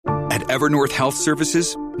At Evernorth Health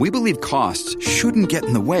Services, we believe costs shouldn't get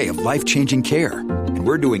in the way of life-changing care, and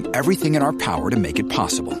we're doing everything in our power to make it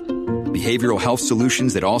possible. Behavioral health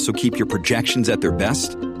solutions that also keep your projections at their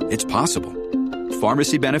best? It's possible.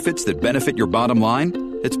 Pharmacy benefits that benefit your bottom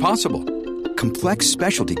line? It's possible. Complex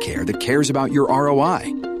specialty care that cares about your ROI?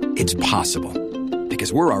 It's possible.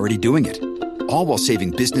 Because we're already doing it. All while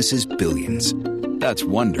saving businesses billions. That's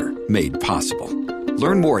Wonder made possible.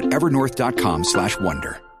 Learn more at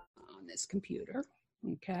evernorth.com/wonder. On this computer.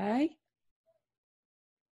 Okay.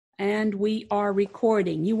 And we are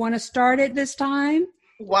recording. You want to start it this time?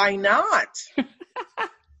 Why not?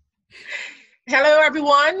 Hello,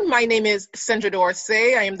 everyone. My name is Sandra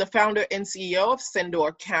Dorsey. I am the founder and CEO of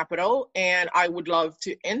Sendor Capital, and I would love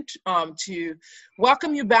to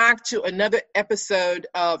welcome you back to another episode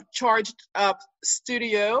of Charged Up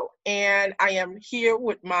Studio. And I am here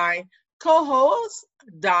with my co-host,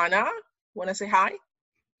 Donna. Want to say hi?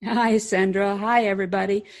 Hi, Sandra. Hi,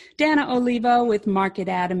 everybody. Dana Olivo with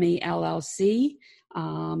Marketatomy, LLC.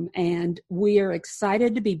 And we are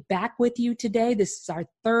excited to be back with you today. This is our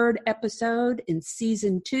third episode in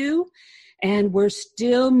season 2, and we're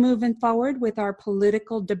still moving forward with our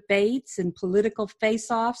political debates and political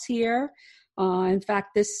face-offs here. In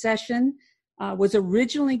fact, this session was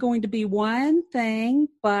originally going to be one thing,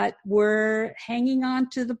 but we're hanging on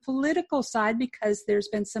to the political side because there's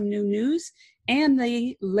been some new news and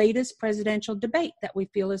the latest presidential debate that we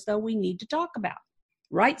feel as though we need to talk about.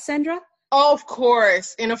 Right, Sandra? Of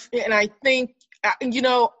course. And I think,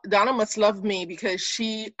 Donna must love me because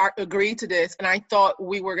she agreed to this, and I thought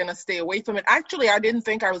we were going to stay away from it. Actually, I didn't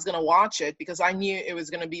think I was going to watch it because I knew it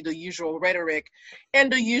was going to be the usual rhetoric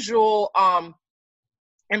and the usual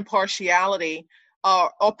impartiality,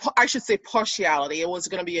 or I should say partiality. It was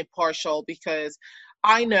going to be impartial because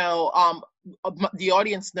I know the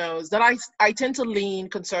audience knows that I tend to lean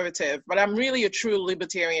conservative, but I'm really a true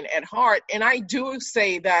libertarian at heart. And I do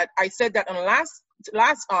say that, I said that on the last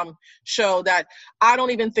show, that I don't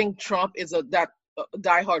even think Trump is that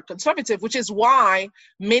diehard conservative, which is why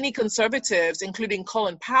many conservatives, including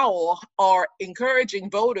Colin Powell, are encouraging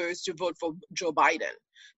voters to vote for Joe Biden.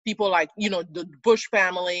 People like, the Bush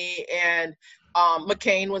family, and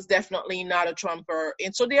McCain was definitely not a Trumper.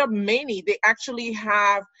 And so there are many. They actually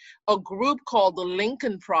have a group called the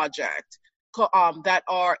Lincoln Project that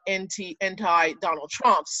are anti-Donald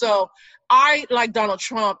Trump. So I, like Donald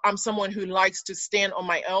Trump, I'm someone who likes to stand on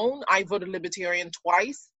my own. I voted Libertarian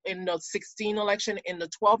twice, in the 2016 election, in the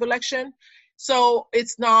 2012 election. So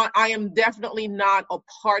I am definitely not a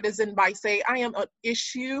partisan by say. I am an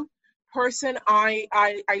issue person. I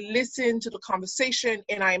listen to the conversation,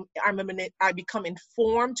 and I become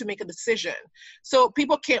informed to make a decision. So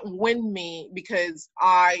people can't win me because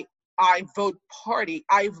I vote party.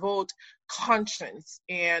 I vote conscience,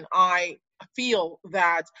 and I feel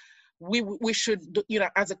that we should,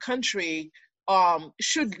 as a country,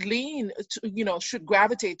 should lean to, should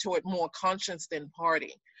gravitate toward more conscience than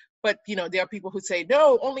party. But there are people who say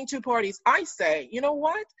no, only 2 parties. I say, you know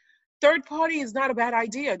what? Third party is not a bad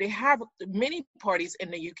idea. They have many parties in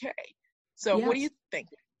the UK. So yes. What do you think?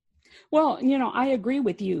 Well, I agree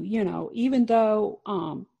with you. Even though,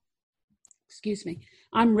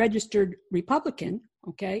 I'm registered Republican,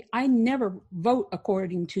 okay, I never vote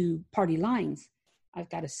according to party lines. I've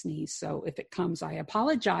got to sneeze, so if it comes, I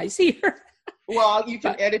apologize here. Well, you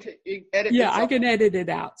can edit it. Yeah, I can edit it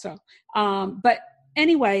out. So, but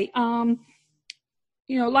anyway,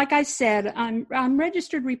 like I said, I'm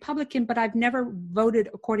registered Republican, but I've never voted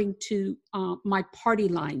according to my party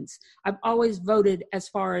lines. I've always voted as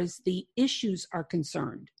far as the issues are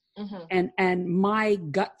concerned, and my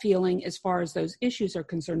gut feeling as far as those issues are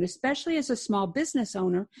concerned, especially as a small business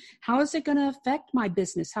owner. How is it going to affect my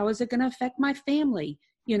business? How is it going to affect my family?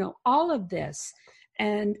 All of this.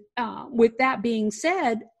 And with that being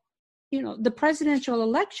said, the presidential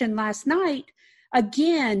election last night,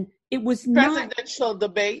 again, it was presidential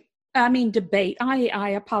debate. Debate. I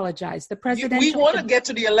apologize. The presidential. We want to get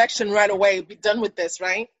to the election right away. Be done with this,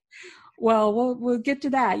 right? Well, we'll get to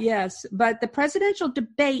that. Yes, but the presidential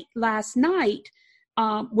debate last night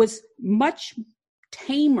was much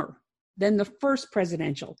tamer than the first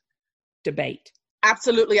presidential debate.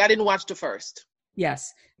 Absolutely, I didn't watch the first.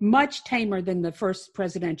 Yes, much tamer than the first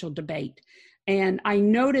presidential debate, and I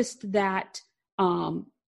noticed that.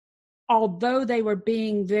 Although they were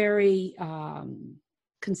being very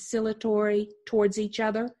conciliatory towards each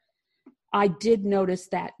other, I did notice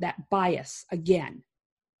that bias again,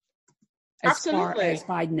 as far as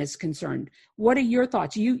Biden is concerned. What are your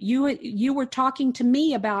thoughts? You were talking to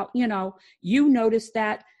me about, you noticed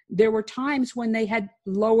that there were times when they had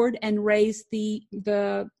lowered and raised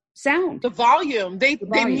the sound. The volume. They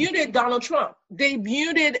volume. muted Donald Trump. They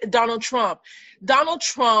muted Donald Trump. Donald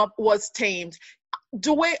Trump was tamed.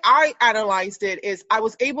 The way I analyzed it is I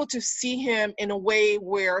was able to see him in a way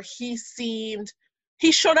where he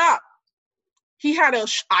showed up. He had a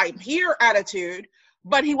I'm here attitude,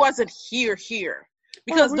 but he wasn't here.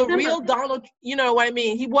 Because the real Donald, you know what I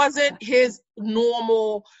mean? He wasn't his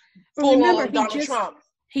normal full-on Donald Trump.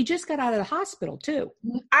 He just got out of the hospital too.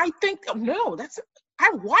 I think, no,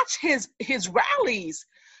 I watched his rallies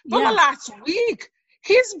for the last week.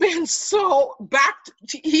 He's been so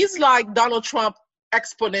he's like Donald Trump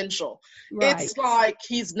exponential. Right. It's like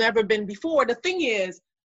he's never been before. The thing is,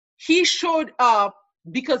 he showed up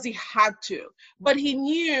because he had to, but he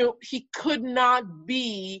knew he could not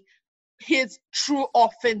be his true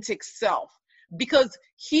authentic self, because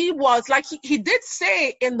he was like, he did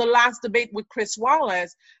say in the last debate with Chris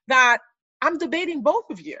Wallace that I'm debating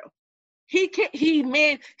both of you. He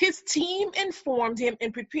made his team informed him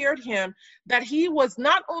and prepared him that he was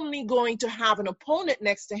not only going to have an opponent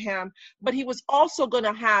next to him, but he was also going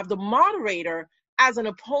to have the moderator as an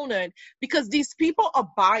opponent, because these people are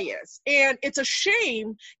biased. And it's a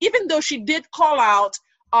shame, even though she did call out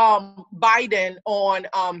Biden on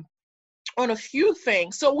a few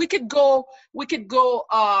things. So we could go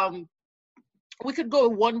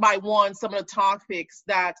one by one, some of the topics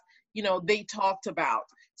that, you know, they talked about.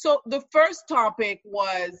 So the first topic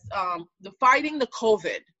was the fighting the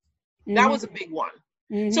COVID. Mm-hmm. That was a big one.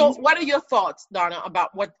 Mm-hmm. So what are your thoughts, Donna,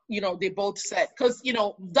 about what, you know, they both said? Because, you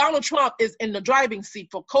know, Donald Trump is in the driving seat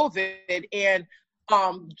for COVID, and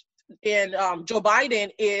Joe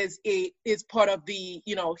Biden is part of the,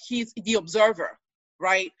 you know, he's the observer,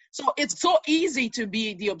 right? So it's so easy to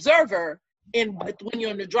be the observer when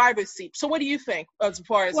you're in the driver's seat. So what do you think as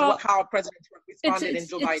far as how President Trump responded and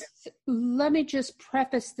Joe Biden? Let me just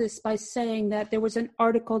preface this by saying that there was an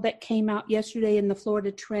article that came out yesterday in the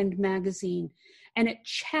Florida Trend magazine, and it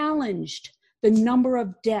challenged the number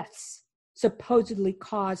of deaths supposedly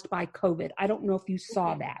caused by COVID. I don't know if you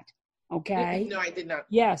saw that, okay? No, I did not.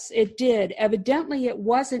 Yes, it did. Evidently, it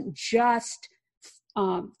wasn't just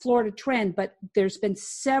Florida Trend, but there's been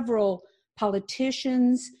several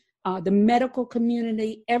politicians, the medical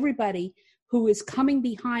community, everybody who is coming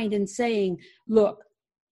behind and saying, look,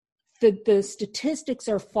 the statistics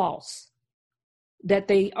are false, that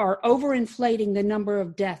they are overinflating the number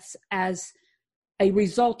of deaths as a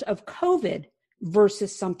result of COVID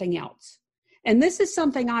versus something else. And this is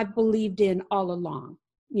something I've believed in all along.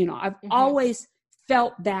 You know, I've always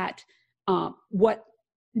felt that what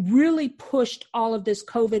really pushed all of this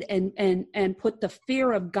COVID and put the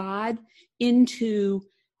fear of God into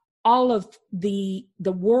all of the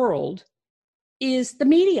world is the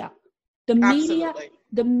media. The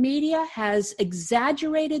media has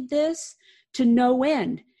exaggerated this to no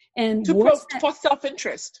end. And for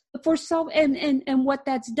self-interest. And what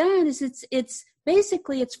that's done is it's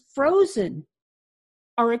basically frozen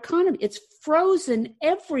our economy. It's frozen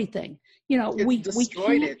everything. You know, we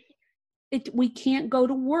can't go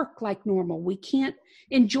to work like normal. We can't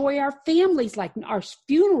enjoy our families, like our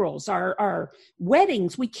funerals, our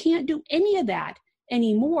weddings. We can't do any of that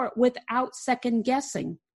anymore without second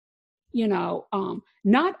guessing, you know,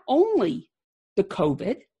 not only the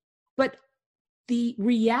COVID, but the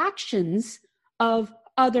reactions of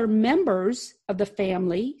other members of the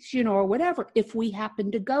family, you know, or whatever, if we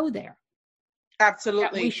happen to go there.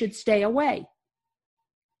 Absolutely. We should stay away.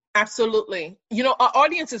 Absolutely. You know, our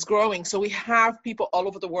audience is growing, so we have people all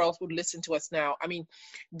over the world who listen to us now. I mean,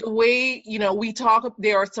 the way, you know, we talk,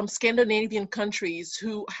 there are some Scandinavian countries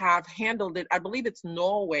who have handled it. I believe it's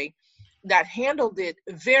Norway that handled it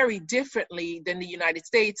very differently than the United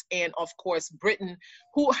States, and of course, Britain,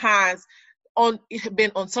 who has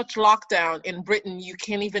been on such lockdown. In Britain, you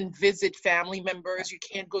can't even visit family members. You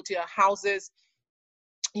can't go to their houses.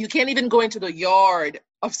 You can't even go into the yard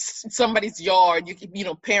of somebody's yard. You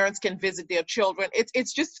know, parents can visit their children.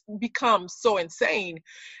 It's just become so insane.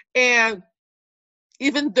 And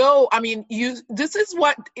even though, I mean, this is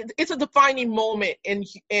what it's a defining moment in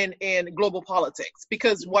global politics,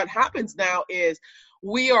 because what happens now is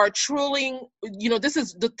we are truly, you know, this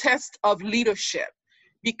is the test of leadership,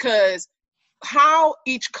 because how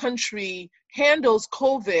each country handles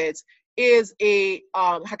COVID is a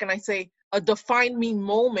defining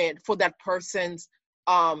moment for that person's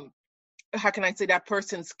that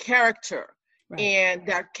person's character, right, and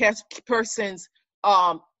that person's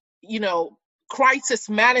you know, crisis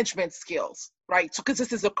management skills, right? So because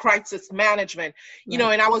this is a crisis management, you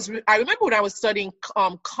know, and I remember when I was studying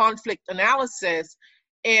conflict analysis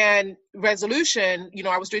and resolution, you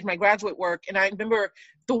know, I was doing my graduate work, and I remember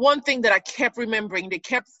the one thing that I kept remembering, they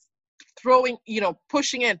kept throwing,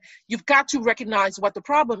 pushing in, you've got to recognize what the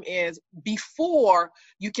problem is before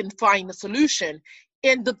you can find a solution.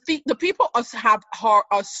 And the people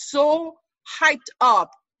are so hyped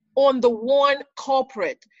up on the one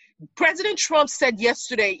culprit. President Trump said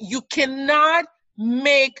yesterday, you cannot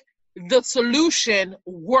make the solution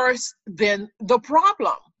worse than the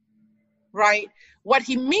problem, right? What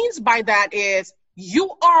he means by that is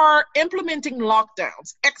you are implementing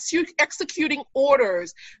lockdowns, executing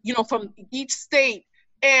orders, from each state,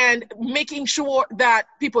 and making sure that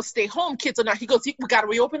people stay home. Kids are not. He goes, we got to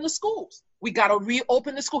reopen the schools. We got to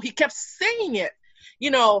reopen the school. He kept saying it,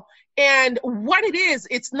 and what it is,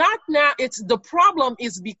 it's not now. It's the problem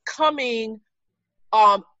is becoming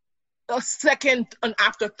a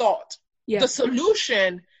afterthought. Yes. The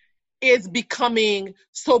solution is becoming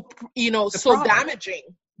so damaging.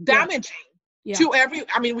 Yeah. To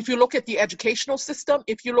if you look at the educational system,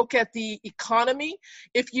 if you look at the economy,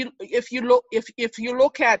 if you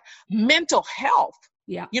look at mental health,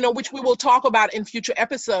 which we will talk about in future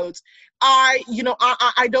episodes, I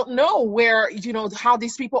don't know where, how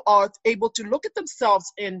these people are able to look at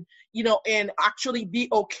themselves and actually be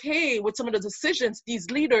okay with some of the decisions, these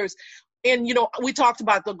leaders. And, we talked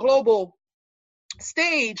about the global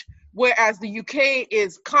stage, whereas the UK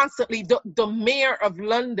is constantly, the mayor of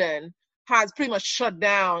London has pretty much shut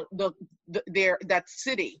down that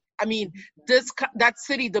city. I mean, that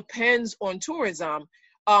city depends on tourism.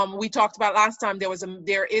 We talked about last time there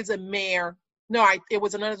is a mayor. No, it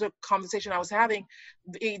was another conversation I was having.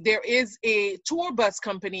 There is a tour bus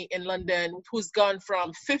company in London who's gone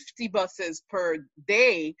from 50 buses per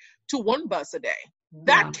day to 1 bus a day.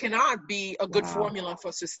 That cannot be a good formula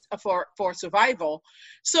for survival.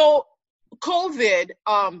 So COVID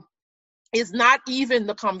is not even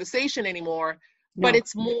the conversation anymore, but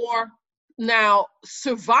it's more now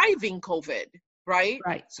surviving COVID, right?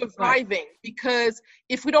 Surviving, because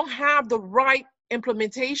if we don't have the right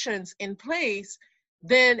implementations in place,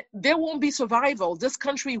 then there won't be survival. This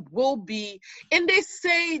country will be, and they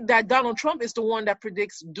say that Donald Trump is the one that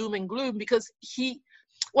predicts doom and gloom because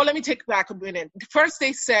let me take back a minute. First,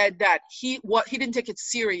 they said that he didn't take it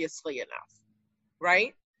seriously enough,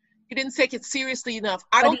 right? He didn't take it seriously enough.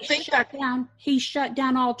 He shut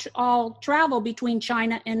down all travel between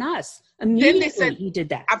China and us. Immediately, then they said, he did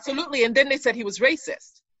that. Absolutely. And then they said he was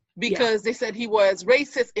racist because they said he was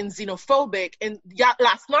racist and xenophobic. And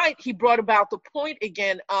last night he brought about the point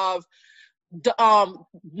again of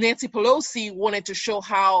Nancy Pelosi wanted to show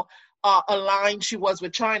how aligned she was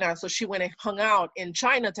with China. So she went and hung out in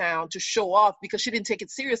Chinatown to show off because she didn't take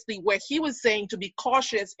it seriously, where he was saying to be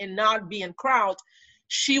cautious and not be in crowds.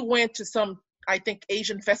 She went to some, I think,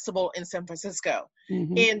 Asian festival in San Francisco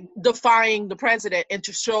and defying the president and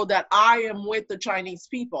to show that I am with the Chinese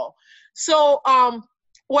people. So,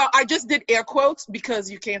 I just did air quotes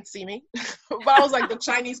because you can't see me, but I was like the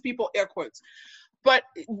Chinese people, air quotes. But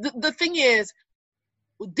the thing is,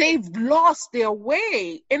 they've lost their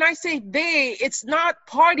way. And I say it's not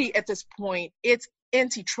party at this point, it's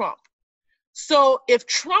anti-Trump. So if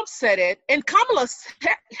Trump said it, and Kamala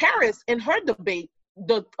Harris in her debate,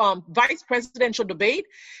 the vice presidential debate,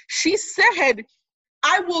 she said,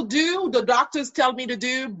 I will do the doctors tell me to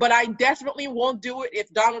do, but I definitely won't do it if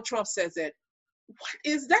Donald Trump says it. What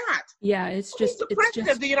is that? Yeah, it's just the president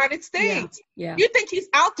of the United States. Yeah. You think he's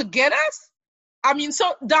out to get us? I mean,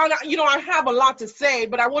 so Donna, I have a lot to say,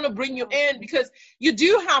 but I want to bring you in because you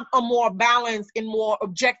do have a more balanced and more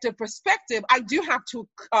objective perspective. I do have to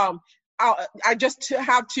I just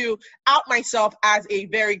have to out myself as a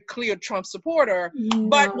very clear Trump supporter. No.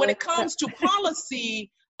 But when it comes to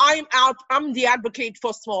policy, I'm the advocate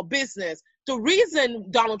for small business. The reason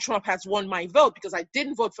Donald Trump has won my vote, because I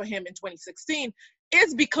didn't vote for him in 2016,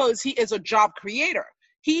 is because he is a job creator.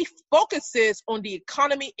 He focuses on the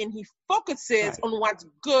economy and he focuses on what's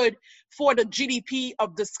good for the GDP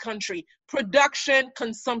of this country. Production,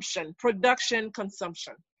 consumption.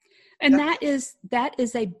 And that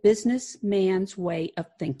is a businessman's way of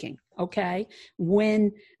thinking, okay?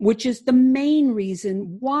 Which is the main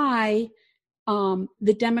reason why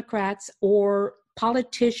the Democrats or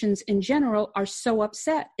politicians in general are so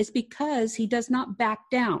upset. It's because he does not back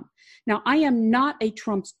down. Now, I am not a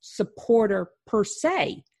Trump supporter per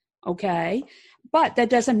se, okay? But that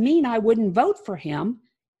doesn't mean I wouldn't vote for him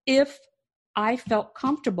if I felt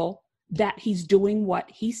comfortable that he's doing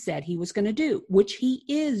what he said he was going to do, which he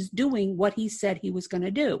is doing what he said he was going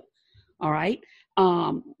to do. All right.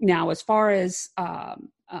 Now, as far as,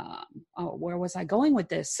 where was I going with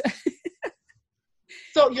this?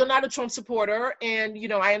 So you're not a Trump supporter, and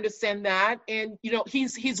I understand that, and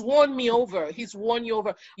he's won me over. He's won you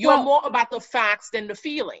over. You're more about the facts than the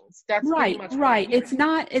feelings. That's right, pretty much right. It's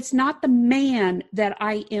not the man that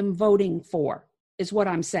I am voting for, is what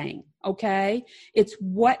I'm saying. Okay, it's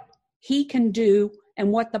what he can do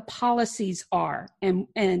and what the policies are, and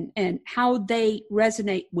how they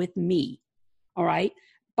resonate with me. All right,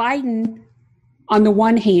 Biden. On the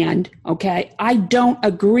one hand, okay, I don't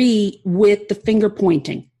agree with the finger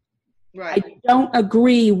pointing. Right. I don't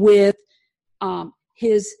agree with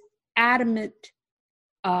his adamant.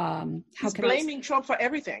 He's blaming Trump for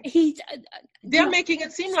everything. They're making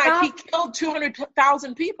it seem like he killed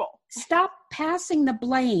 200,000 people. Stop passing the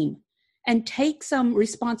blame and take some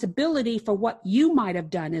responsibility for what you might have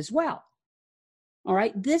done as well. All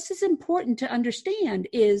right. This is important to understand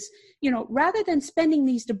is, rather than spending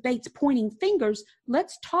these debates pointing fingers,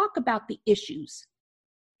 let's talk about the issues.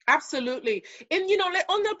 Absolutely. And,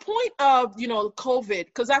 on the point of, COVID,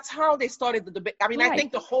 because that's how they started the debate. I mean, right. I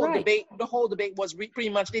think the whole debate was pretty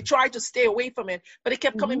much, they tried to stay away from it, but it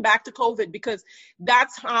kept coming back to COVID because that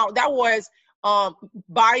was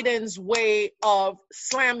Biden's way of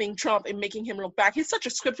slamming Trump and making him look back. He's such a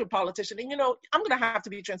scripted politician. And, I'm going to have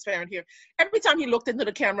to be transparent here. Every time he looked into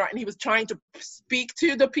the camera and he was trying to speak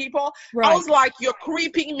to the people, right. I was like, you're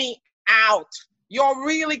creeping me out. You're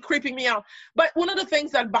really creeping me out. But one of the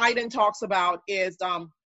things that Biden talks about is, because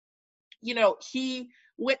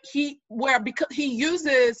he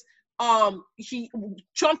uses,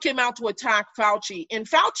 Trump came out to attack Fauci, and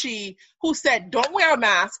Fauci, who said, don't wear a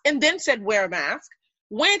mask, and then said, wear a mask,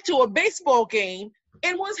 went to a baseball game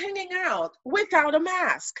and was hanging out without a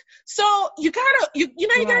mask. So you gotta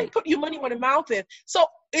put your money where the mouth is. So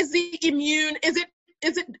is the immune,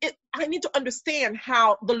 I need to understand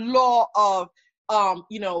how the law of,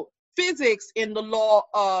 physics and the law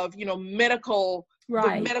of, medical,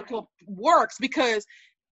 right. the medical works, because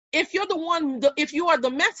if you're if you are the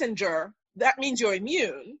messenger, that means you're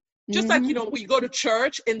immune. Just like, we go to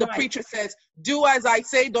church and the right. preacher says, do as I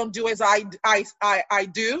say, don't do as I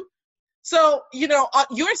do. So,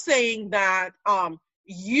 you're saying that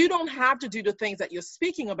you don't have to do the things that you're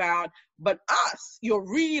speaking about, but us, you're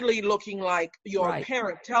really looking like your right.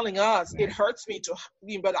 parent telling us, right. it hurts me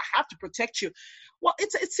but I have to protect you. Well,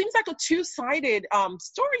 it seems like a two-sided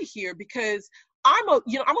story here, because I'm a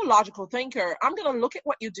logical thinker. I'm going to look at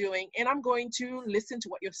what you're doing and I'm going to listen to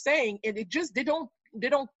what you're saying. And they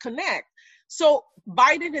don't connect. So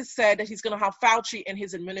Biden has said that he's going to have Fauci and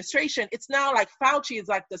his administration. It's now like Fauci is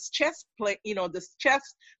like this chess play, this chess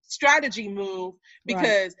strategy move,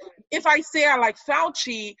 because right. if I say I like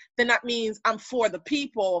Fauci, then that means I'm for the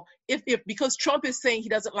people. Because Trump is saying he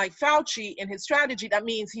doesn't like Fauci in his strategy, that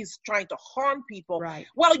means he's trying to harm people. Right.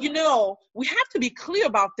 Well, we have to be clear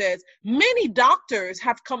about this. Many doctors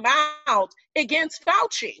have come out against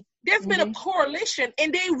Fauci. There's been a coalition,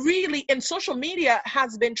 and they really, and social media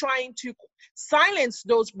has been trying to silence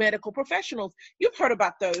those medical professionals. You've heard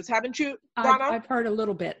about those, haven't you, Donna? I've heard a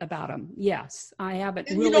little bit about them. Yes, I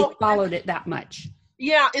haven't really followed it that much.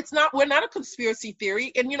 Yeah, we're not a conspiracy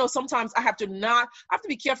theory. And, sometimes I have to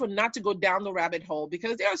be careful not to go down the rabbit hole,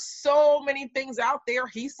 because there are so many things out there.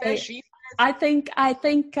 He says, she says. I think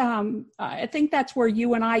that's where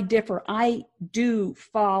you and I differ. I do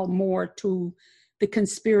fall more to the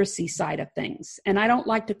conspiracy side of things. And I don't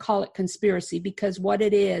like to call it conspiracy, because what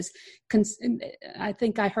it is, I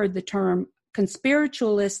think I heard the term,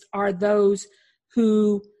 conspiritualists are those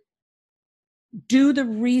who do the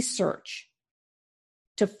research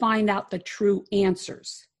to find out the true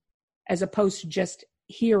answers, as opposed to just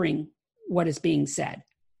hearing what is being said.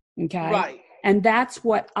 Okay. Right. And that's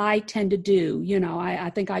what I tend to do.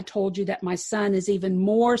 I think I told you that my son is even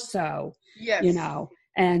more so, yes.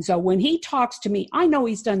 And so when he talks to me, I know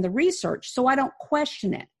he's done the research, so I don't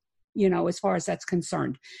question it, as far as that's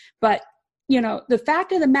concerned. But, the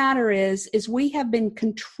fact of the matter is we have been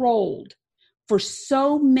controlled for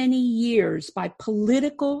so many years by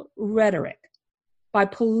political rhetoric, by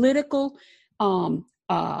political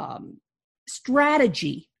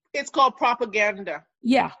strategy. It's called propaganda.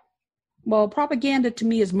 Yeah. Well, propaganda to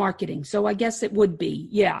me is marketing, so I guess it would be,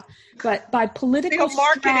 yeah. But by political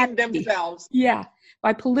marketing themselves. Yeah.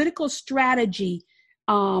 By political strategy,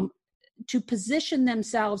 to position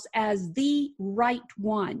themselves as the right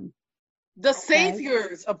one. The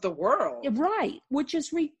saviors of the world. Right, which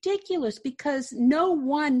is ridiculous, because no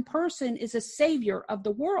one person is a savior of the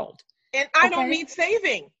world. And I don't need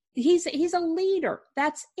saving. He's a leader.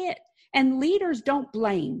 That's it. And leaders don't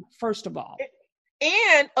blame, first of all.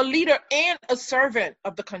 and a leader and a servant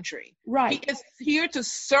of the country. Right. He is here to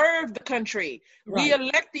serve the country. Right. We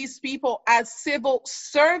elect these people as civil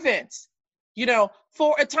servants,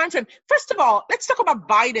 for a time frame. First of all, let's talk about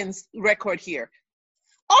Biden's record here.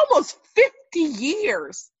 Almost 50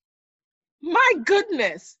 years. My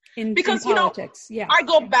goodness. Because in politics, I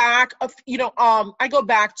go back, I go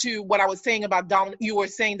back to what I was saying about Donald. You were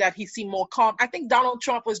saying that he seemed more calm. I think Donald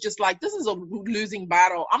Trump was just like, this is a losing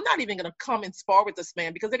battle. I'm not even going to come and spar with this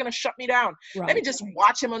man because they're going to shut me down. Right. Let me just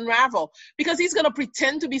watch him unravel, because he's going to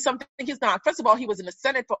pretend to be something he's not. First of all, he was in the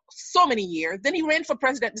Senate for so many years. Then he ran for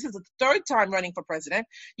president. This is the third time running for president.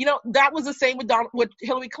 That was the same with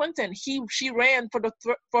Hillary Clinton. She ran for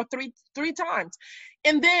three times,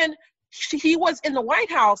 and then he was in the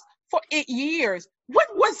White House for 8 years. What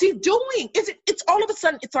was he doing? It's all of a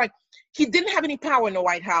sudden, it's like he didn't have any power in the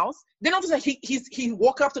White House. Then all of a sudden he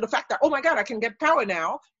woke up to the fact that, oh my God, I can get power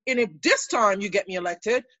now. And if this time you get me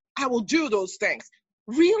elected, I will do those things.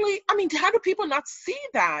 Really? I mean, how do people not see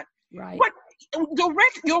that? Right.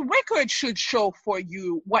 Your record should show for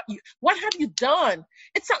you what have you done.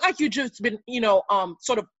 It's not like you just been,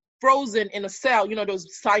 sort of frozen in a cell, those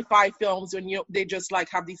sci-fi films when they just like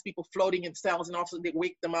have these people floating in cells and also they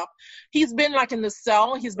wake them up. He's been like in the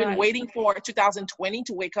cell. He's been waiting for 2020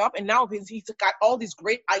 to wake up, and now he's got all these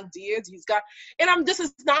great ideas. He's got, and this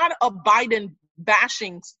is not a Biden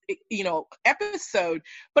bashing, episode,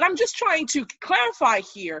 but I'm just trying to clarify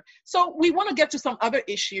here. So we want to get to some other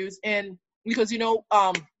issues, and because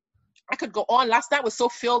I could go on. Last night was so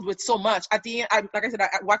filled with so much. At the end, like I said, I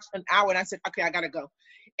watched an hour and I said, okay, I gotta go.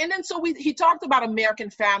 And then so he talked about American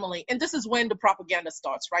family, and this is when the propaganda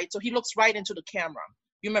starts, right? So he looks right into the camera.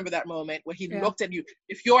 You remember that moment where he looked at you,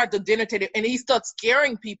 if you're at the dinner table, and he starts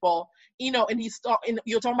scaring people, and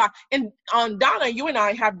you're talking about, and Donna, you and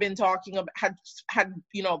I have been talking about, had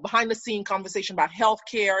behind the scene conversation about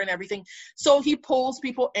healthcare and everything. So he pulls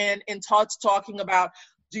people in and starts talking about,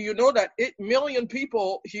 do you know that 8 million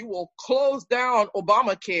people, he will close down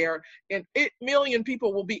Obamacare, and 8 million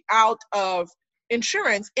people will be out of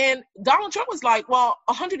insurance? And Donald Trump was like, well,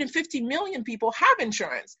 150 million people have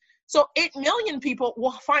insurance. So 8 million people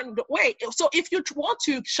will find a way. So if you want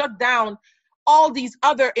to shut down all these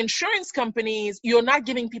other insurance companies, you're not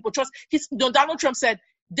giving people trust. Donald Trump said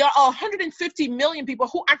there are 150 million people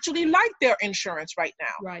who actually like their insurance right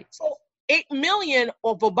now. Right. So 8 million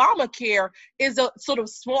of Obamacare is a sort of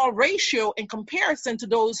small ratio in comparison to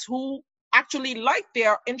those who actually like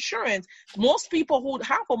their insurance. Most people who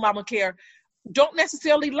have Obamacare don't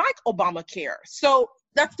necessarily like Obamacare. So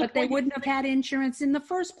that's the point. But they wouldn't have had insurance in the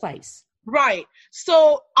first place. Right.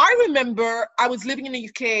 So I remember I was living in the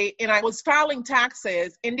UK and I was filing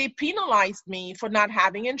taxes, and they penalized me for not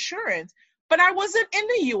having insurance. But I wasn't in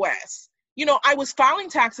the US. I was filing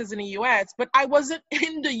taxes in the US, but I wasn't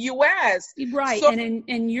in the US. Right. So, and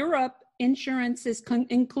in Europe, insurance is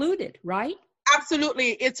included, right?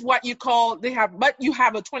 Absolutely. It's what you call, but you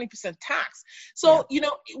have a 20% tax. So,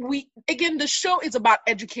 the show is about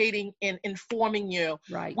educating and informing you.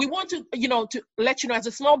 Right. We want to, to let you know as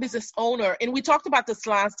a small business owner, and we talked about this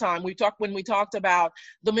last time, when we talked about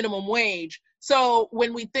the minimum wage. So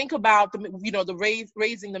when we think about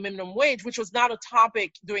raising the minimum wage, which was not a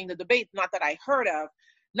topic during the debate, not that I heard of,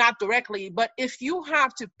 not directly, but if you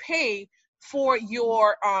have to pay for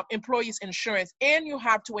your employees' insurance and you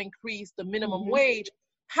have to increase the minimum wage,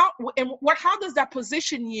 how does that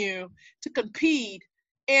position you to compete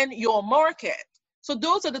in your market? So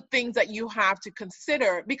those are the things that you have to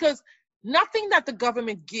consider, because nothing that the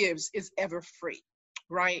government gives is ever free,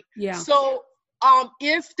 right? Yeah. So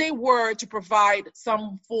if they were to provide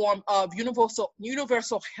some form of universal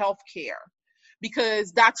health care,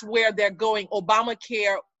 because that's where they're going,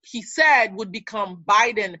 Obamacare, he said, would become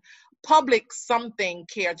Biden public something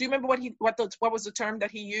care. Do you remember what was the term that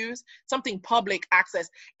he used? Something public access.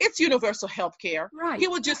 It's universal health care. Right. He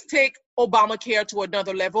would just take Obamacare to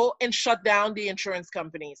another level and shut down the insurance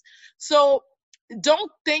companies. So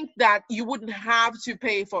don't think that you wouldn't have to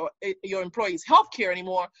pay for your employees' health care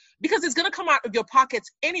anymore, because it's going to come out of your pockets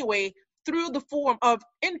anyway through the form of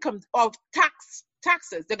income, of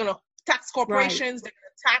taxes. They're going to tax corporations. Right. They're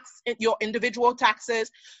going to tax your individual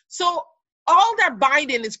taxes. So all that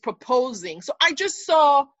Biden is proposing. So I just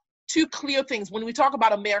saw two clear things when we talk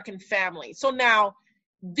about American family. So now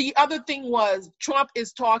the other thing was Trump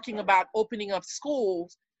is talking about opening up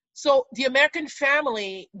schools. So the American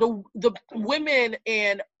family, the women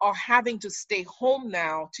are having to stay home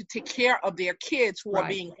now to take care of their kids who are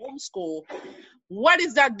being homeschooled. What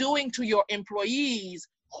is that doing to your employees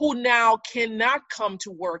who now cannot come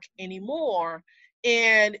to work anymore,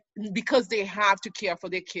 and because they have to care for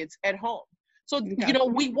their kids at home? So,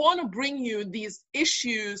 we want to bring you these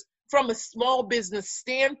issues from a small business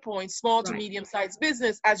standpoint, small to medium-sized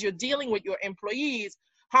business, as you're dealing with your employees.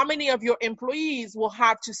 How many of your employees will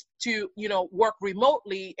have to work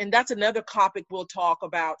remotely? And that's another topic we'll talk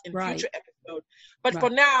about in future episodes. But for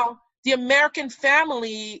now, the American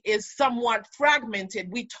family is somewhat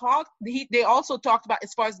fragmented. They also talked about,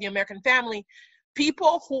 as far as the American family,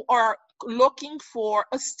 people who are looking for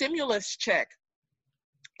a stimulus check.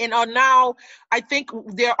 And are now, I think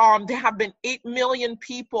there have been 8 million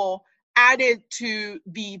people added to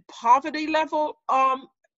the poverty level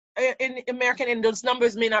in American, and those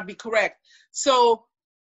numbers may not be correct. So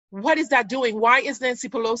what is that doing? Why is Nancy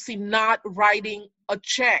Pelosi not writing a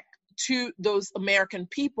check to those American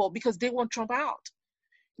people? Because they want Trump out.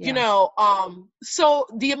 So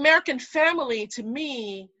the American family, to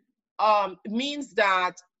me, means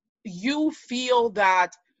that you feel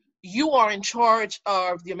that you are in charge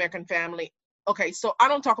of the American family. Okay, so I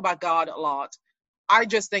don't talk about God a lot. I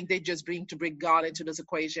just think they just bring God into this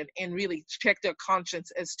equation and really check their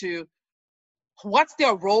conscience as to what's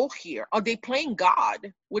their role here. Are they playing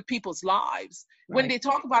God with people's lives? When they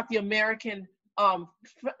talk about the American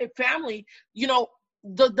family,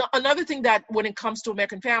 another thing that when it comes to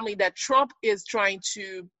American family that Trump is trying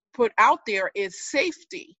to put out there is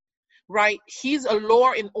safety, right? He's a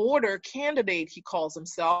law and order candidate, he calls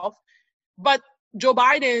himself, but Joe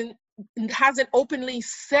Biden hasn't openly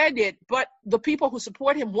said it, but the people who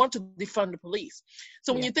support him want to defund the police.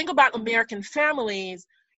 So when you think about American families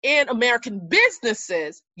and American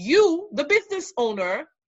businesses, you, the business owner,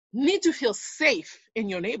 need to feel safe in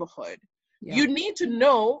your neighborhood. You need to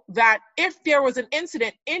know that if there was an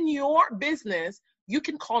incident in your business, you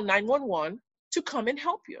can call 911 to come and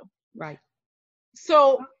help you. Right.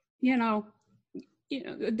 So,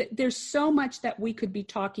 there's so much that we could be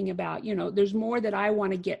talking about. There's more that I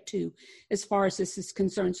want to get to as far as this is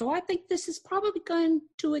concerned. So I think this is probably going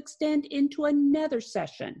to extend into another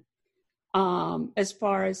session, as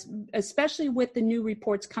far as, especially with the new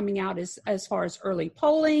reports coming out as far as early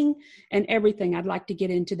polling and everything. I'd like to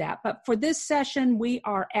get into that. But for this session, we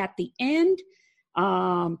are at the end.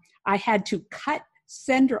 I had to cut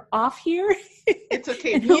Sandra off here. It's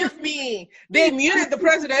okay. Mute me. They muted the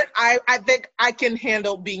president. I think I can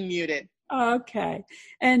handle being muted. Okay.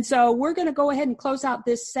 And so we're going to go ahead and close out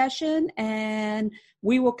this session, and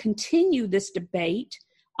we will continue this debate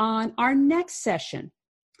on our next session.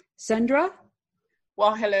 Sandra?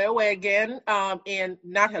 Well, hello again. And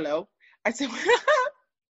not hello. I said,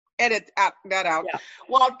 edit that out. Yeah.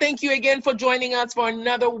 Well, thank you again for joining us for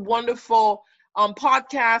another wonderful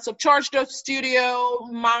podcast of Charged Up Studio.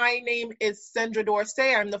 My name is Sandra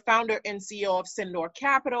Dorsey. I'm the founder and CEO of Sendor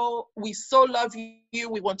Capital. We so love you.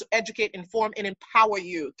 We want to educate, inform, and empower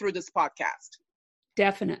you through this podcast.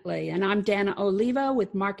 Definitely. And I'm Dana Oliva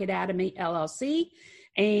with Market Atomy LLC,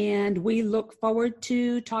 and we look forward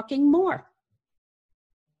to talking more.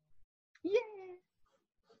 Yeah.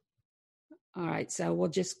 All right, so we'll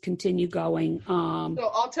just continue going. So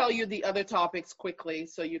I'll tell you the other topics quickly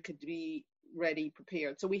so you could be ready,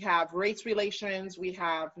 prepared. So we have race relations, we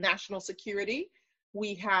have national security,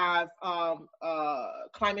 we have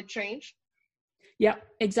climate change. Yep,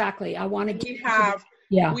 exactly. I want to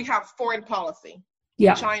we have foreign policy.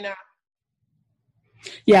 Yeah. China.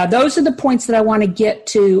 Yeah, those are the points that I want to get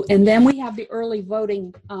to. And then we have the early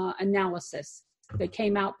voting analysis that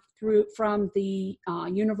came out from the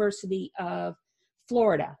University of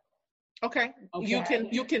Florida. Okay.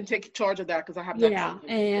 You can take charge of that because I have that. Yeah,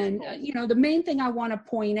 and the main thing I want to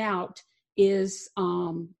point out is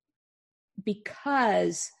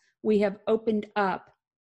because we have opened up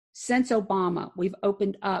since Obama, we've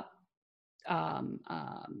opened up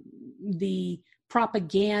the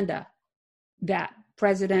propaganda that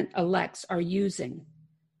president-elects are using,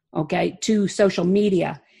 to social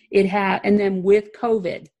media. And then with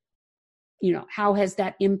COVID, how has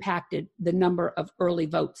that impacted the number of early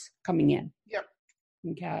votes coming in? Yep.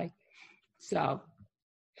 Okay. So,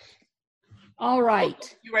 all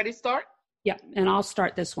right. You ready to start? Yeah, and I'll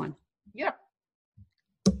start this one. Yep.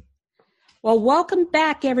 Well, welcome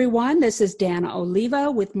back, everyone. This is Dana Oliva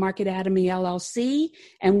with Market Atomy LLC,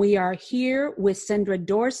 and we are here with Sandra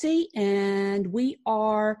Dorsey, and we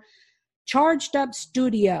are Charged Up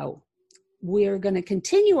Studio. We're going to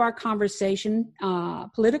continue our conversation,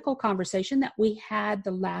 political conversation that we had the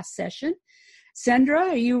last session. Sandra,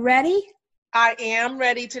 are you ready? I am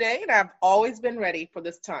ready today, and I've always been ready for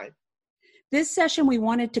this time. This session, we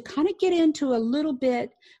wanted to kind of get into a little bit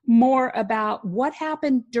more about what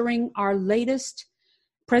happened during our latest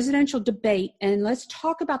presidential debate, and let's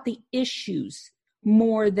talk about the issues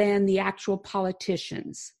more than the actual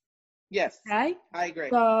politicians. Yes. Okay. I agree.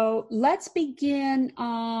 So let's begin.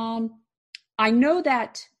 I know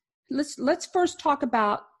that let's first talk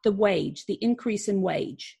about the wage, the increase in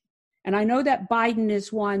wage. And I know that Biden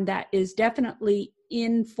is one that is definitely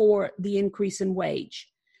in for the increase in wage.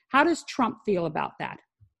 How does Trump feel about that?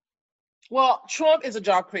 Well, Trump is a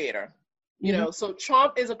job creator, so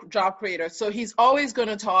Trump is a job creator. So he's always going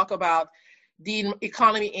to talk about the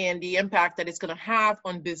economy and the impact that it's going to have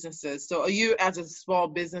on businesses. So you as a small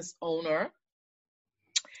business owner,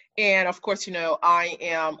 and of course, I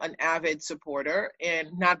am an avid supporter, and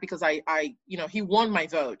not because he won my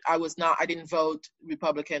vote. I didn't vote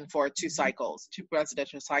Republican for two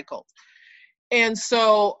presidential cycles. And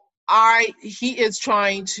so he is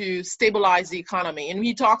trying to stabilize the economy. And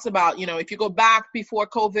he talks about, if you go back before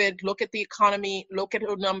COVID, look at the economy, look at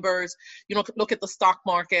the numbers, look at the stock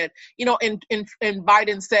market, and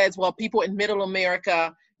Biden says, well, people in middle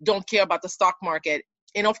America don't care about the stock market.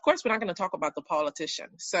 And of course, we're not going to talk about the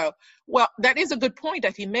politicians. So, well, that is a good point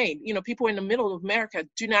that he made. People in the middle of America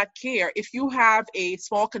do not care. If you have a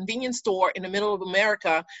small convenience store in the middle of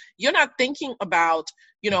America, you're not thinking about,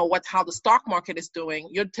 how the stock market is doing.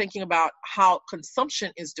 You're thinking about how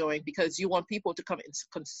consumption is doing, because you want people to come and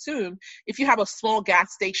consume. If you have a small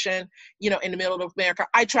gas station, in the middle of America,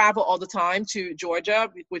 I travel all the time to Georgia,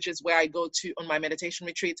 which is where I go to on my meditation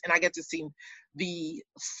retreats, and I get to see the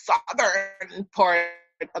southern part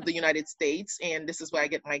of the United States, and this is where I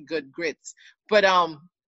get my good grits. But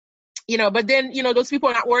but then those people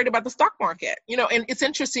are not worried about the stock market. And it's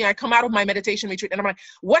interesting. I come out of my meditation retreat and I'm like,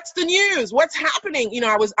 what's the news? What's happening?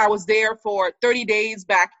 I was there for 30 days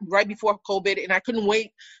back right before COVID, and I couldn't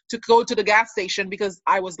wait to go to the gas station because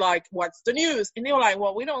I was like, what's the news? And they were like,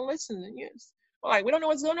 well, we don't listen to the news. We're like, we don't know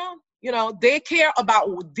what's going on. They care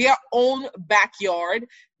about their own backyard,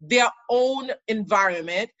 their own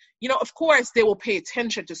environment. Of course, they will pay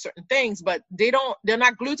attention to certain things, but they're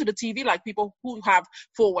not glued to the TV like people who have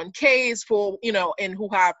 401ks and who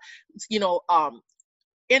have,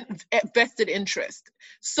 vested interest.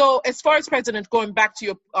 So as far as President, going back to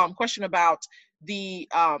your question about the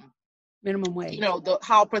minimum wage,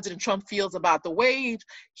 how President Trump feels about the wage,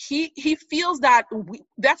 he feels that we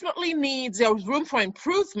definitely there's room for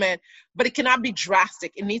improvement, but it cannot be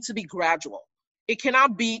drastic. It needs to be gradual. It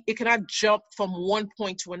cannot jump from one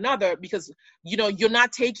point to another, because, you're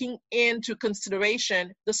not taking into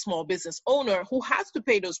consideration the small business owner who has to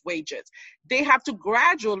pay those wages. They have to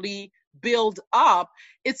gradually build up.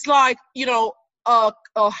 It's like, a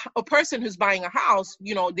person who's buying a house,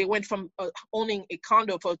 they went from owning a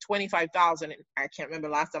condo for $25,000, and I can't remember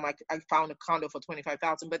last time I found a condo for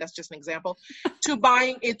 $25,000, but that's just an example, to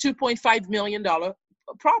buying a $2.5 million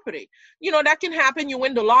property. That can happen. You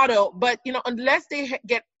win the lotto, but unless they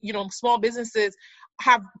get, small businesses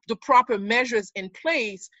have the proper measures in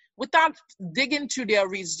place without digging to their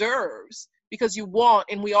reserves, because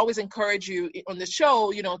and we always encourage you on the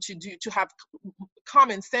show, to have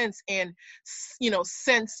common sense and,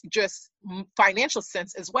 sense, just financial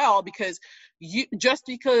sense as well, because just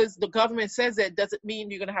because the government says it doesn't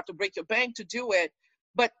mean you're going to have to break your bank to do it,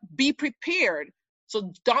 but be prepared.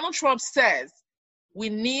 So Donald Trump says we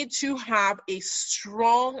need to have a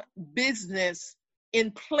strong business in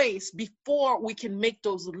place before we can make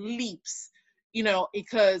those leaps,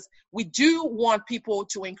 because we do want people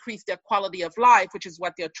to increase their quality of life, which is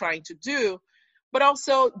what they're trying to do. But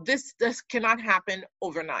also, this cannot happen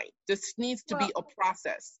overnight. This needs to be a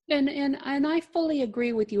process. And I fully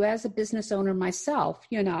agree with you as a business owner myself.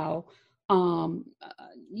 We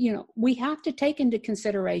have to take into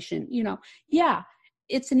consideration.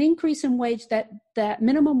 It's an increase in wage that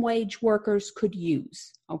minimum wage workers could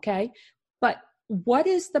use. Okay, but what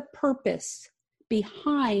is the purpose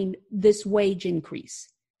behind this wage increase?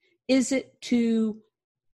 Is it to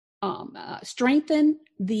strengthen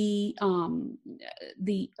the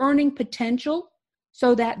earning potential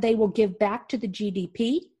so that they will give back to the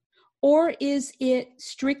GDP, or is it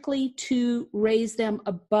strictly to raise them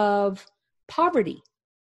above poverty?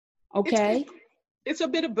 Okay, it's a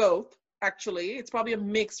bit of both. Actually, it's probably a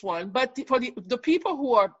mixed one, but for the people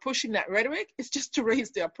who are pushing that rhetoric, it's just to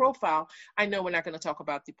raise their profile. I know we're not going to talk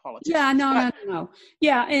about the politics. Yeah, no.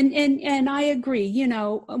 Yeah, and I agree.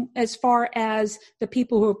 As far as the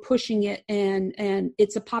people who are pushing it, and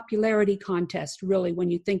it's a popularity contest, really,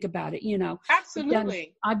 when you think about it.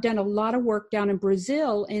 Absolutely. I've done a lot of work down in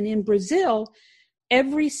Brazil, and in Brazil,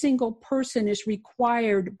 every single person is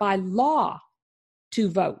required by law to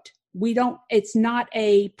vote. It's not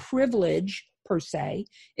a privilege per se,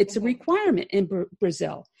 it's a requirement in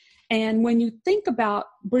Brazil. And when you think about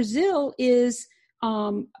Brazil is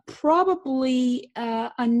probably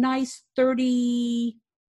a nice 30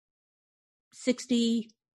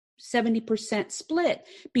 60-70% split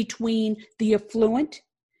between the affluent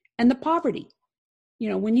and the poverty.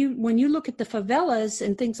 When you look at the favelas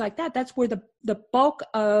and things like that, that's where the bulk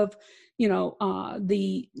of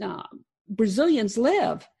the Brazilians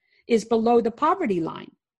live, is below the poverty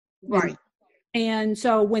line. Right. And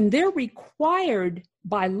so when they're required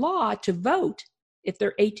by law to vote, if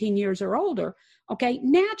they're 18 years or older, okay,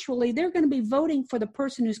 naturally they're going to be voting for the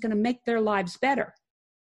person who's going to make their lives better.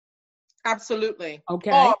 Absolutely.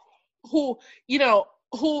 Okay. Who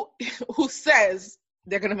says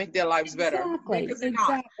they're going to make their lives better?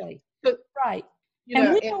 Exactly. But, right.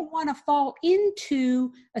 And we don't want to fall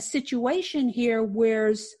into a situation here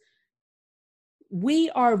where we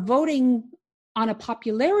are voting on a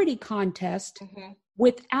popularity contest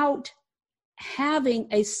without having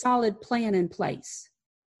a solid plan in place.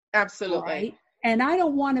 Absolutely. Right? And I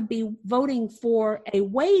don't want to be voting for a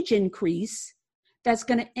wage increase that's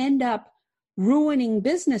going to end up ruining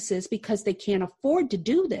businesses because they can't afford to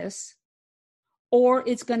do this, or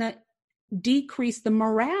it's going to decrease the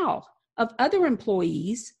morale of other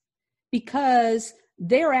employees because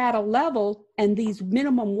they're at a level and these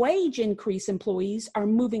minimum wage increase employees are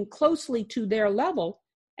moving closely to their level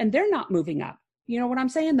and they're not moving up. You know what I'm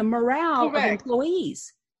saying? The morale of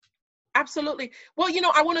employees. Absolutely. Well,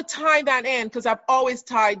 I want to tie that in because I've always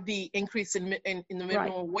tied the increase in the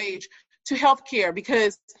minimum wage to healthcare,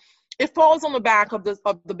 because it falls on the back of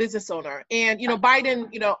the business owner. And,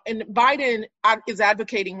 Biden is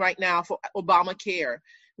advocating right now for Obamacare,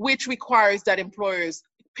 which requires that employers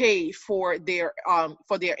pay for their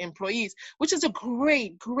employees, which is a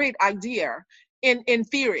great idea in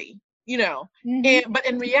theory, but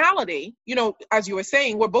in reality, as you were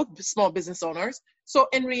saying, we're both small business owners. So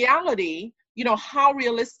in reality, how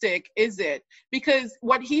realistic is it? Because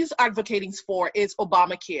what he's advocating for is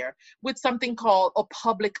Obamacare with something called a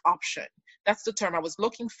public option. That's the term I was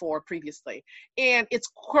looking for previously. And it's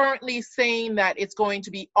currently saying that it's going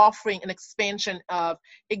to be offering an expansion of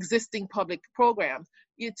existing public programs.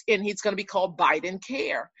 And it's going to be called Biden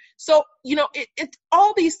Care. So,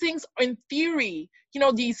 all these things in theory,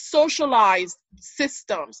 these socialized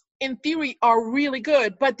systems in theory are really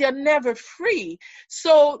good, but they're never free.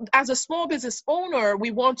 So as a small business owner,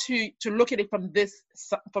 we want to look at it from this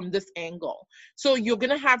angle. So you're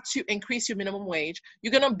going to have to increase your minimum wage.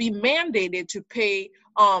 You're going to be mandated to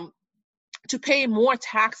pay more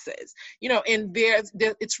taxes, and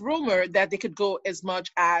it's rumored that they could go as much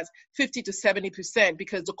as 50 to 70%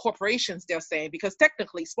 because the corporations, they're saying, because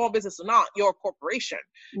technically small business or not, you're a corporation.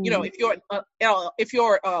 If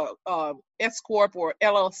you're S Corp or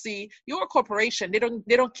LLC, you're a corporation. They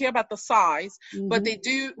don't care about the size, but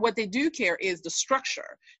what they do care is the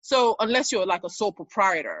structure. So unless you're like a sole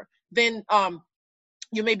proprietor, then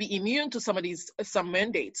you may be immune to some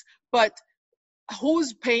mandates, but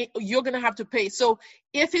who's paying? You're going to have to pay. So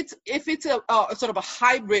if it's a sort of a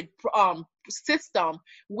hybrid system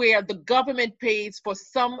where the government pays for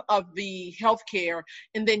some of the healthcare,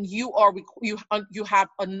 and then you have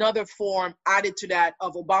another form added to that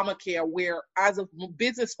of Obamacare, where as a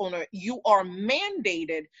business owner you are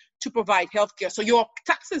mandated to provide healthcare, so your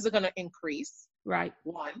taxes are going to increase. Right.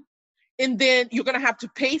 One, and then you're going to have to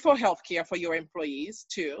pay for healthcare for your employees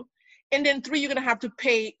too. And then 3, you're going to have to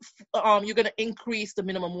pay, you're going to increase the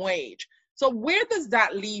minimum wage. So where does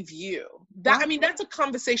that leave you? That's a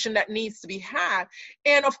conversation that needs to be had.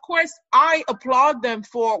 And of course, I applaud them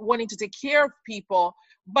for wanting to take care of people.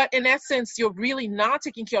 But in essence, you're really not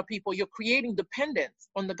taking care of people. You're creating dependence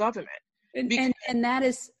on the government. And that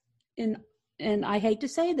is, and I hate to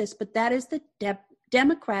say this, but that is the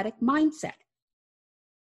Democratic mindset.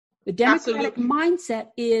 The Democratic mindset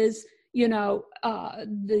is,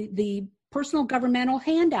 the personal governmental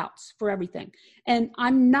handouts for everything. And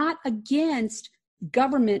I'm not against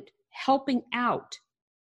government helping out,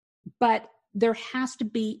 but there has to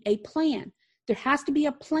be a plan. There has to be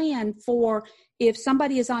a plan for if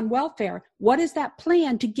somebody is on welfare, what is that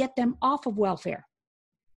plan to get them off of welfare?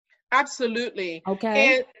 Absolutely.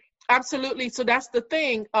 Okay. And absolutely. So that's the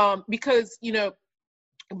thing, because, the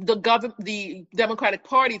Democratic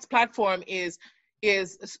Party's platform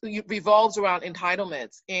revolves around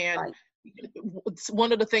entitlements. And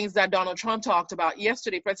one of the things that Donald Trump talked about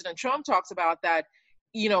yesterday, President Trump talks about that,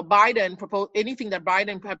 Biden proposed anything that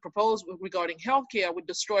Biden had proposed regarding healthcare would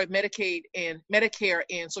destroy Medicaid and Medicare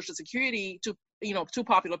and Social Security to too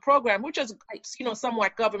popular program, which is,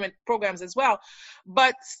 somewhat government programs as well,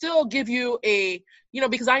 but still give you a,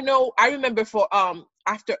 because I remember for,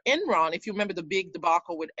 after Enron, if you remember the big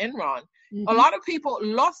debacle with Enron, a lot of people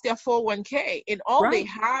lost their 401k, and all they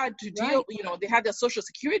had to deal, they had their Social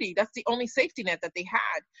Security. That's the only safety net that they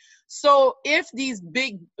had. So if these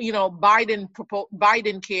big, Biden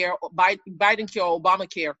care,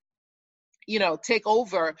 Obamacare, take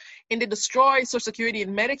over and they destroy Social Security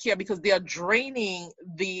and Medicare because they are draining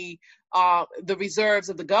the reserves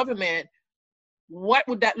of the government, what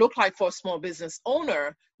would that look like for a small business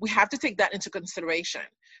owner? We have to take that into consideration.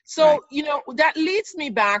 So, that leads me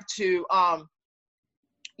back to,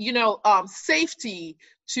 safety,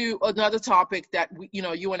 to another topic that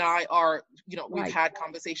you and I are, we've had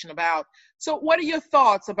conversation about. So what are your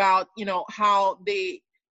thoughts about, how they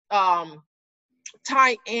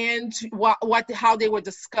tie into how they were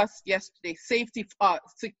discussed yesterday? Safety,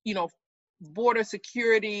 border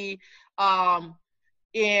security, and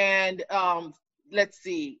let's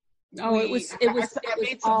see. It was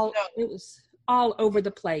all over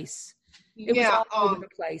the place. It was all over the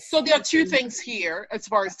place. So there are two things here as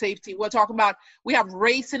far as safety. We're talking about, we have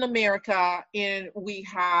race in America, and we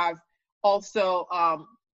have also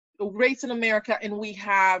race in America, and we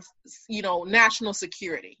have, national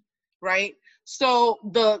security, right? So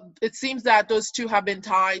it seems that those two have been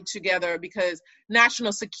tied together because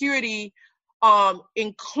national security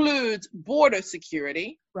includes border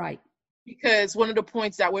security. Right. Because one of the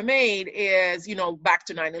points that were made is, back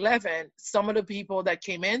to 9/11, some of the people that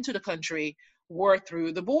came into the country were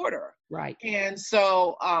through the border. Right. And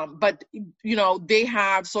so, but, they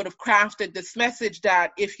have sort of crafted this message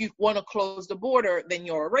that if you want to close the border, then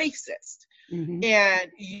you're a racist. Mm-hmm.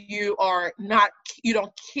 And you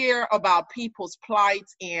don't care about people's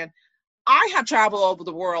plights. And I have traveled all over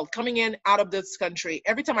the world, coming in, out of this country.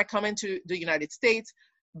 Every time I come into the United States,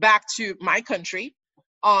 back to my country,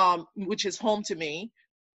 which is home to me,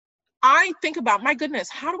 I think about, my goodness,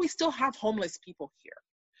 how do we still have homeless people here?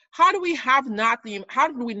 How do we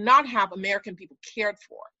not have American people cared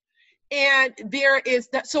for? And there is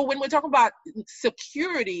that. So when we're talking about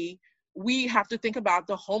security, we have to think about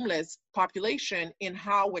the homeless population and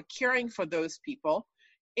how we're caring for those people.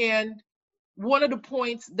 And one of the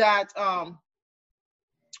points that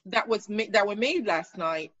were made last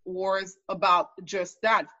night was about just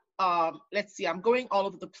that. Let's see, I'm going all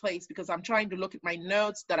over the place because I'm trying to look at my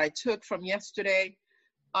notes that I took from yesterday.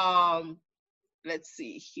 Let's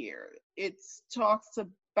see here. It talks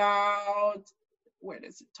about, where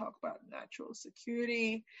does it talk about national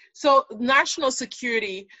security? So national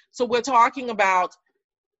security, so we're talking about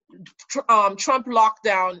Trump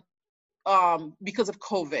lockdown because of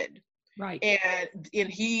COVID. Right. And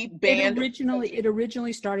he banned. It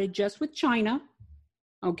originally started just with China.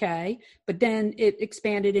 Okay. But then it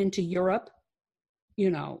expanded into Europe,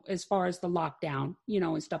 as far as the lockdown,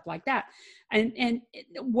 and stuff like that. And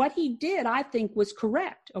what he did, I think, was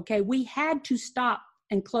correct. Okay. We had to stop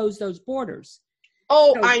and close those borders.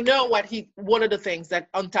 Oh, so, I know one of the things that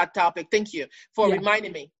on that topic, thank you for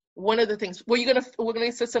reminding me. One of the things, we're going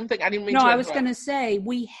to say something. I didn't mean to. No, I was going to say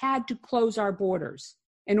we had to close our borders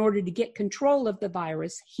in order to get control of the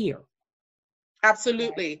virus here.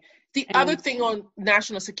 Absolutely. Okay. The other thing on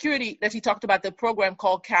national security that he talked about, the program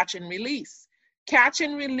called Catch and Release. Catch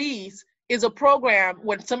and Release is a program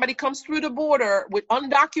when somebody comes through the border with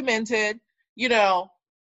undocumented,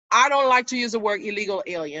 I don't like to use the word illegal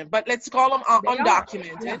alien, but let's call them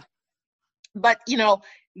undocumented. Yeah. But,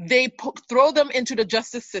 they throw them into the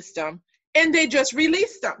justice system and they just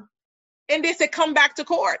release them. And they say, come back to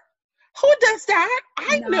court. Who does that?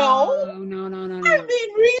 No. I mean,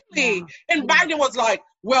 really? No. And Biden was like,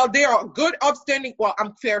 well, they are good, upstanding. Well,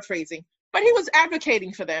 I'm paraphrasing, but he was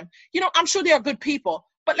advocating for them. I'm sure they are good people.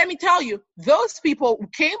 But let me tell you, those people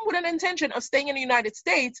came with an intention of staying in the United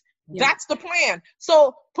States. Yeah. That's the plan.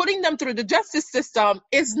 So putting them through the justice system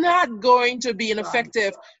is not going to be an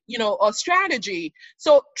effective, a strategy.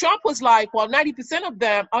 So Trump was like, well, 90% of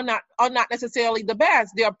them are not necessarily the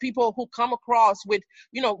best. There are people who come across with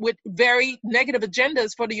very negative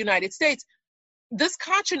agendas for the United States. This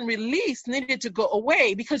catch and release needed to go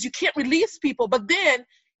away because you can't release people, but then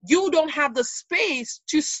you don't have the space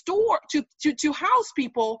to store, to house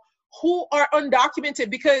people who are undocumented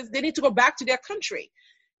because they need to go back to their country.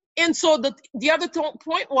 And so the other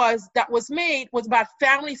point that was made was about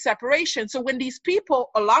family separation. So when these people,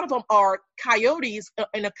 a lot of them are coyotes,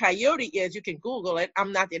 and a coyote is, you can Google it,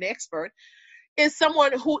 I'm not an expert, is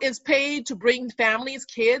someone who is paid to bring families,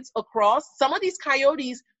 kids across. Some of these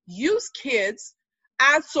coyotes use kids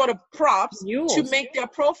as sort of props to make their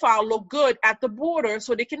profile look good at the border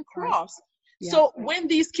so they can cross. Yeah. So when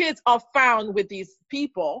these kids are found with these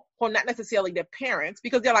people who are not necessarily their parents,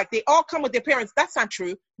 because they're like, they all come with their parents. That's not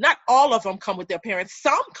true. Not all of them come with their parents.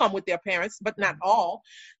 Some come with their parents, but not all.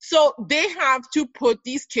 So they have to put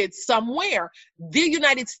these kids somewhere. The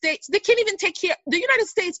United States, they can't even take care. The United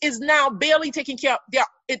States is now barely taking care of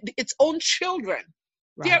its own children.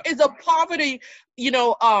 Right. There is a poverty,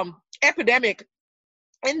 epidemic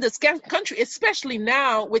in this country, especially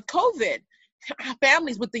now with COVID.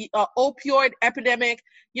 Families with the opioid epidemic,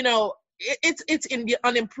 it's in the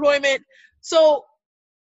unemployment. So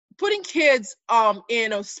putting kids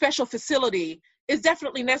in a special facility is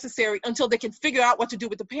definitely necessary until they can figure out what to do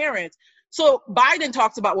with the parents. So Biden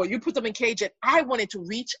talks about, well, you put them in cages. I wanted to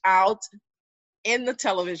reach out in the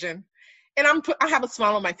television, and I have a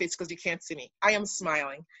smile on my face because you can't see me. I am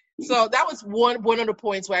smiling. So that was one of the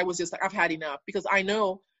points where I was just like, I've had enough, because I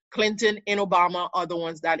know Clinton and Obama are the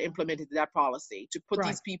ones that implemented that policy to put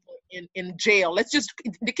these people in jail.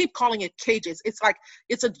 They keep calling it cages. It's like,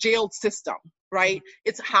 it's a jail system, right?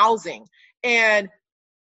 It's housing. And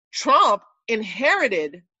Trump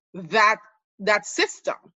inherited that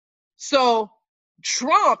system. So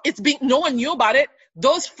Trump, no one knew about it.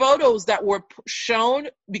 Those photos that were shown,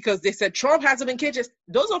 because they said Trump has them in cages,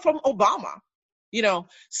 those are from Obama.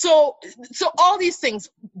 So all these things,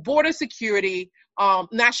 border security,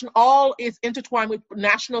 all is intertwined with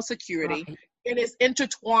national security, and is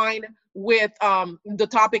intertwined with the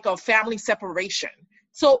topic of family separation.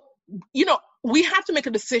 So, we have to make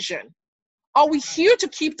a decision. Are we here to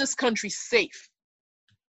keep this country safe?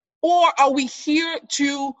 Or are we here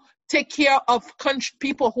to take care of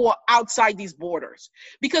people who are outside these borders?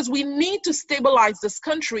 Because we need to stabilize this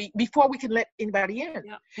country before we can let anybody in.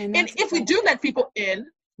 Yeah. And if we do let people in,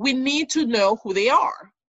 we need to know who they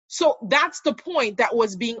are. So that's the point that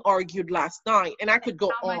was being argued last night. And I could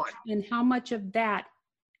go on. And how much of that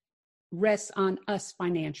rests on us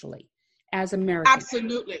financially as Americans?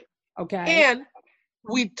 Absolutely. Okay. And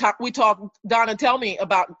we talk, Donna, tell me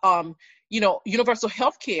about, universal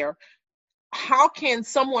health care. How can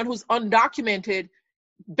someone who's undocumented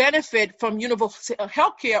benefit from universal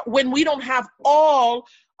health care when we don't have all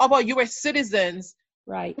of our U.S. citizens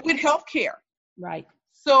with health care? Right.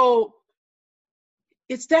 So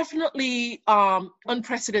it's definitely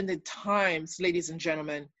unprecedented times, ladies and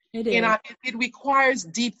gentlemen. It is. And it requires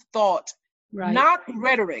deep thought, right. Not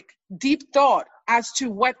rhetoric, deep thought as to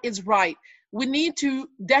what is right. We need to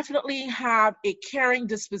definitely have a caring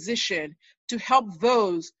disposition to help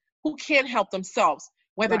those who can't help themselves,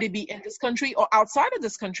 whether they be in this country or outside of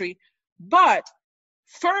this country. But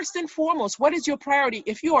first and foremost, what is your priority?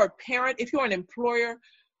 If you are a parent, if you're an employer,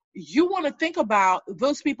 you want to think about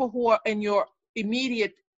those people who are in your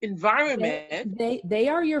immediate environment. They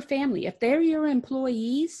are your family. If they're your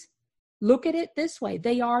employees, look at it this way.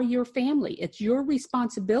 They are your family. It's your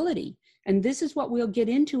responsibility. And this is what we'll get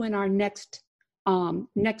into in our next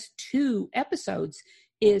 2 episodes,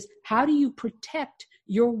 is how do you protect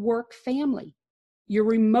your work family, your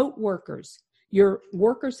remote workers, your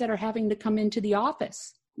workers that are having to come into the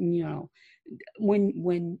office. When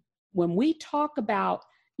we talk about,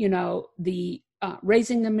 the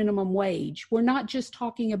raising the minimum wage, we're not just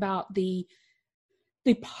talking about the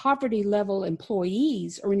poverty level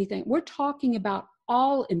employees or anything. We're talking about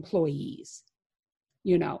all employees,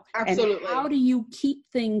 Absolutely. And how do you keep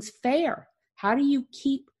things fair? How do you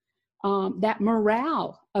keep that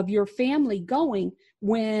morale of your family going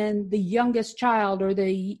when the youngest child or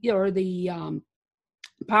the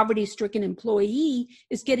poverty-stricken employee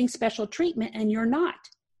is getting special treatment and you're not?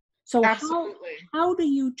 So how do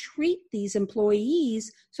you treat these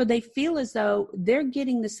employees so they feel as though they're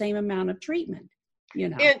getting the same amount of treatment?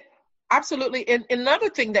 And absolutely. And another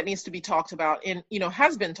thing that needs to be talked about, and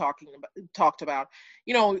has been talked about,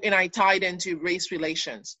 and I tied into race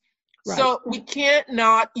relations. Right. So we can't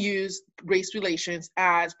not use race relations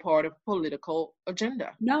as part of political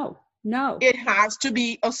agenda. No. It has to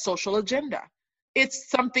be a social agenda. It's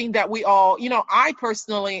something that we all, I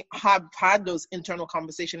personally have had those internal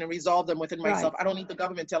conversations and resolved them within myself. Right. I don't need the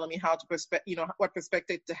government telling me how to what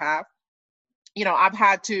perspective to have. I've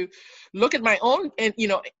had to look at my own,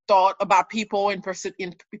 thought about people and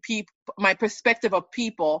my perspective of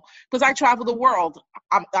people, because I travel the world.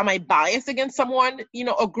 Am I biased against someone,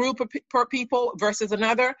 a group of people versus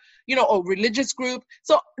another, a religious group?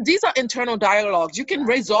 So these are internal dialogues. You can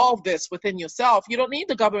resolve this within yourself. You don't need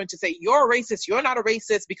the government to say you're a racist. You're not a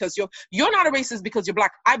racist because you're not a racist because you're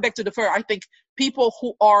Black. I beg to differ. I think people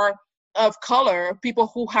who are of color,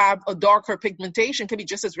 people who have a darker pigmentation can be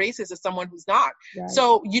just as racist as someone who's not. Right.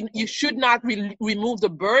 So you should not remove the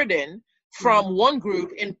burden from one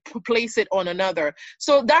group and place it on another.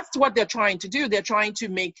 So that's what they're trying to do. They're trying to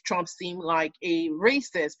make Trump seem like a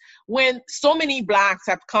racist when so many blacks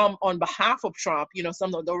have come on behalf of Trump,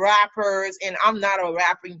 some of the rappers, and I'm not a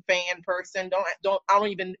rapping fan person.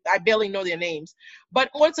 I barely know their names. But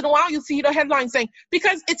once in a while you see the headline saying,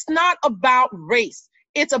 because it's not about race,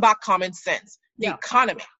 it's about common sense, the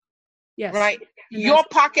economy. Yes. Right? Your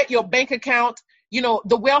pocket, your bank account,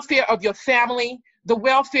 the welfare of your family, the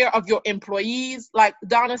welfare of your employees. Like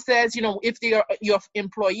Donna says, if they are your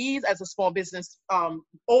employees as a small business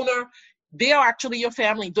owner, they are actually your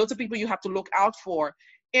family. Those are people you have to look out for.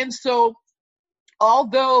 And so all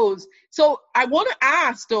those. So I want to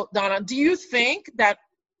ask, though, Donna, do you think that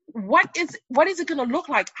what is it going to look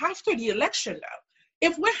like after the election now?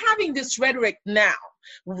 If we're having this rhetoric now,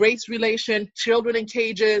 race relation, children in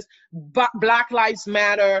cages, Black Lives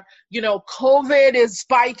Matter, COVID is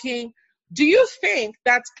spiking. Do you think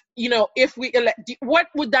that's, if we elect, what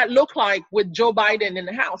would that look like with Joe Biden in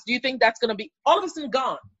the House? Do you think that's going to be all of a sudden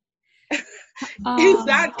gone? Is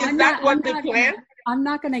that what they plan? I'm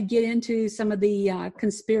not going to get into some of the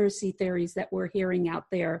conspiracy theories that we're hearing out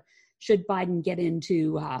there should Biden get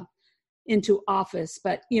into office.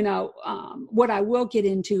 But, what I will get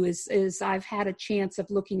into is I've had a chance of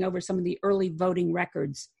looking over some of the early voting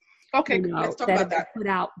records. Okay, let's talk about that. Put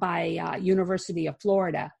out by University of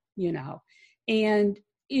Florida, and,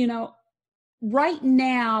 right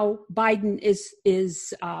now Biden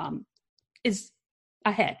is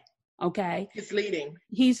ahead. Okay.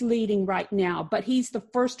 He's leading right now, but he's the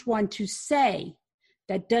first one to say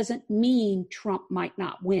that doesn't mean Trump might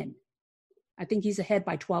not win. I think he's ahead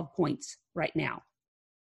by 12 points right now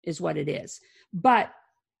is what it is. But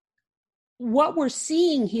what we're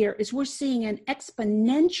seeing here is we're seeing an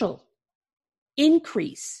exponential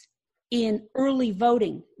increase in early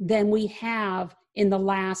voting than we have in the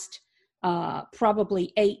last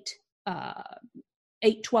probably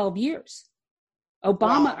 12 years.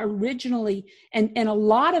 Obama originally, and a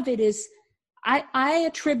lot of it is, I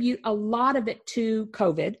attribute a lot of it to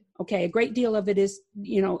COVID. Okay, a great deal of it is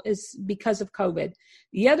because of COVID.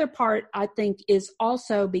 The other part, I think, is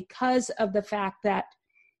also because of the fact that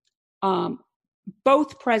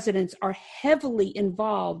both presidents are heavily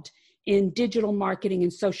involved in digital marketing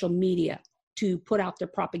and social media to put out their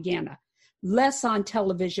propaganda, less on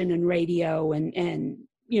television and radio and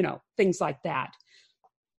things like that.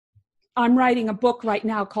 I'm writing a book right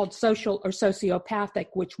now called Social or Sociopathic,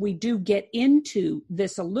 which we do get into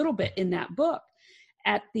this a little bit in that book,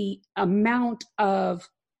 at the amount of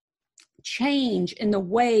change in the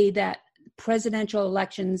way that presidential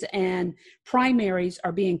elections and primaries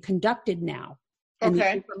are being conducted now, and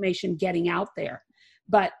the information getting out there.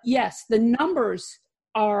 But yes, the numbers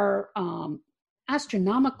are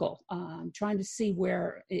astronomical. I'm trying to see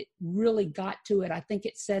where it really got to it. I think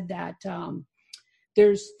it said that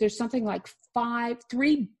there's something like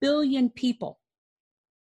 3 billion people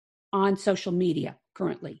on social media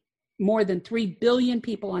currently. More than 3 billion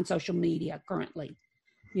people on social media currently,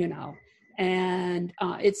 And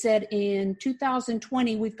it said in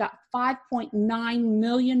 2020, we've got 5.9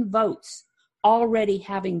 million votes already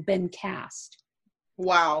having been cast.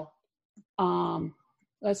 Wow.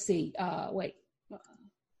 Let's see.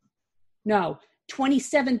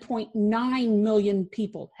 27.9 million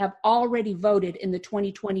people have already voted in the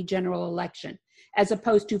 2020 general election, as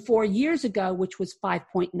opposed to 4 years ago, which was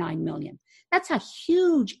 5.9 million. That's a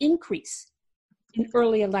huge increase in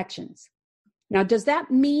early elections. Now, does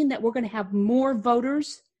that mean that we're going to have more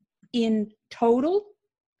voters in total?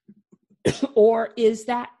 Or is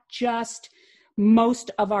that just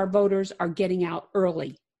most of our voters are getting out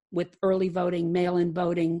early with early voting, mail-in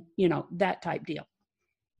voting, that type deal?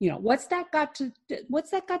 What's that got to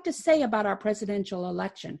say about our presidential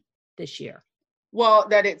election this year? Well,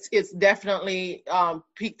 that it's definitely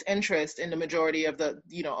piqued interest in the majority of the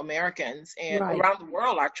Americans and around the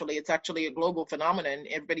world. Actually, it's actually a global phenomenon.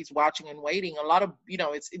 Everybody's watching and waiting. A lot of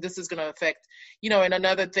this is going to affect And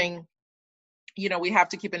another thing, we have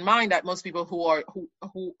to keep in mind that most people who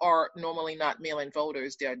are normally not mail-in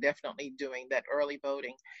voters, they are definitely doing that early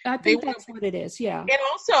voting. I think that's what it is. Yeah. And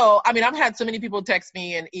also, I've had so many people text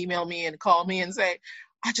me and email me and call me and say,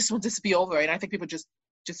 I just want this to be over. And I think people just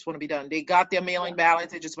want to be done. They got their mailing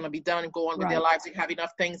ballots. They just want to be done and go on with their lives. They have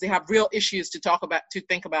enough things. They have real issues to talk about, to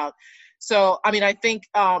think about. So, I think,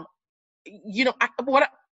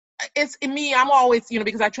 it's in me, I'm always,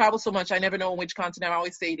 because I travel so much, I never know on which continent. I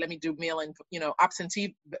always say, let me do mail-in,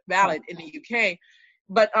 absentee ballot in the UK.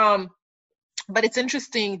 But it's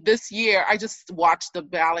interesting. This year, I just watched the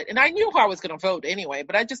ballot and I knew how I was going to vote anyway,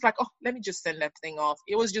 but I just let me just send that thing off.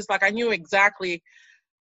 It was just like, I knew exactly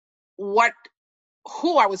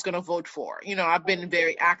who I was going to vote for. You know, I've been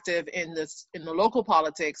very active in the local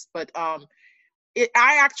politics, but I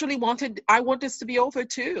want this to be over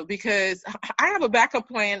too, because I have a backup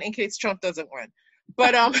plan in case Trump doesn't win.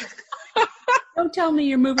 But don't tell me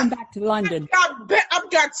you're moving back to London.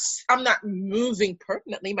 I'm not moving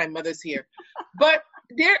permanently. My mother's here, but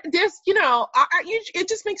there's it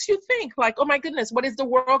just makes you think like, oh my goodness, what is the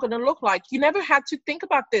world going to look like? You never had to think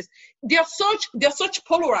about this. They're such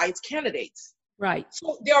polarized candidates, right?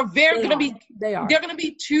 So they're going to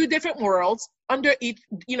be two different worlds under each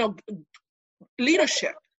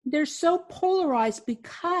leadership. They're so polarized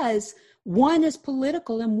because one is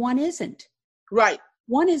political and one isn't. Right.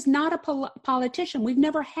 One is not a politician. We've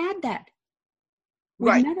never had that.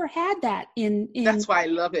 We've never had that in that's why I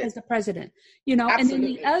love it as the president. You know, Absolutely. And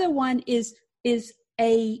then the other one is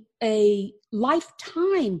a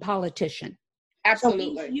lifetime politician.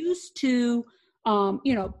 Absolutely. So he's used to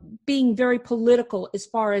being very political as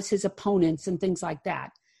far as his opponents and things like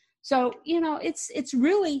that. So, it's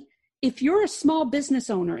really, if you're a small business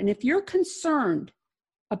owner and if you're concerned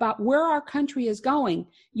about where our country is going,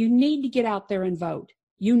 you need to get out there and vote.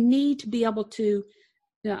 You need to be able to,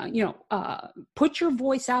 put your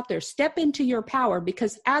voice out there, step into your power,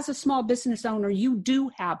 because as a small business owner, you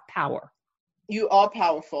do have power. You are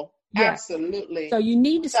powerful. Yes. Absolutely. So you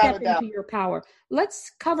need to step into your power.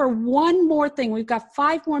 Let's cover one more thing. We've got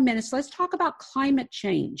 5 more minutes. Let's talk about climate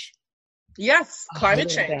change. Yes, climate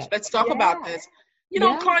change. Let's talk about this.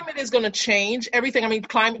 Climate is going to change everything. I mean,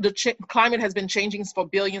 climate has been changing for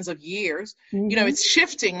billions of years. Mm-hmm. It's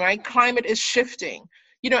shifting, right? Climate is shifting.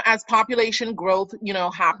 As population growth,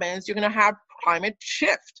 happens, you're going to have climate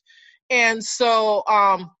shift. And so,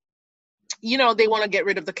 they want to get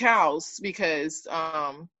rid of the cows because,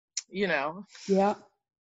 Yeah.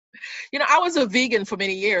 I was a vegan for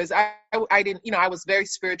many years. I didn't, I was very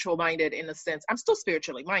spiritual minded in a sense. I'm still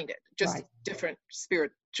spiritually minded, just different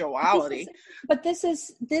spirituality. This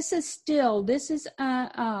is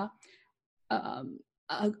a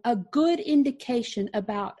good indication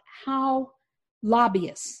about how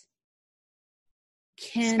lobbyists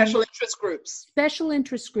special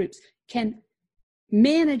interest groups can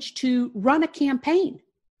manage to run a campaign.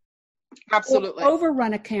 Absolutely.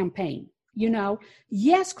 Overrun a campaign.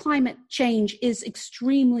 Yes, climate change is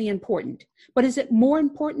extremely important, but is it more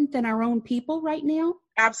important than our own people right now?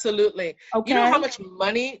 Absolutely. Okay. You know how much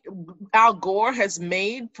money Al Gore has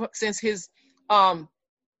made since his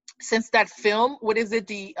since that film? What is it?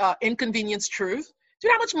 The Inconvenience Truth. Do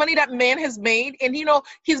you know how much money that man has made? And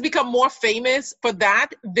he's become more famous for that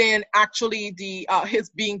than actually his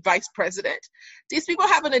being vice president. These people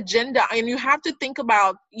have an agenda, and you have to think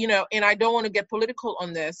about, and I don't want to get political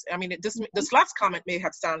on this. I mean, this last comment may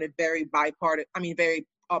have sounded very very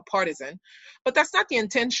partisan, but that's not the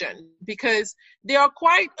intention, because they are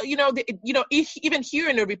quite, even here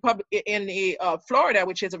in Florida,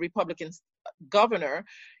 which is a Republican governor,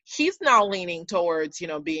 he's now leaning towards,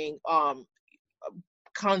 being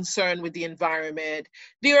concerned with the environment.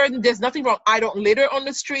 There's nothing wrong. I don't litter on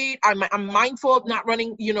the street. I'm mindful of not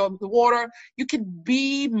running, the water. You can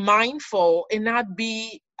be mindful and not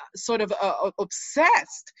be sort of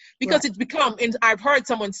obsessed, because it's become, and I've heard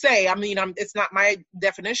someone say, it's not my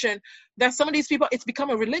definition, that some of these people, it's become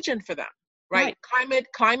a religion for them, right? Climate,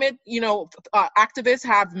 activists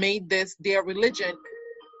have made this their religion.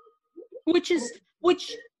 Which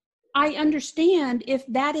I understand if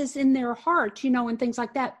that is in their heart, and things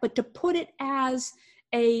like that, but to put it as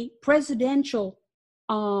a presidential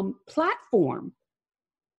platform,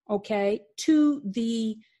 okay, to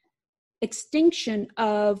the extinction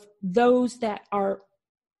of those that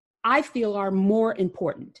I feel are more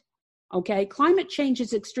important. Okay, climate change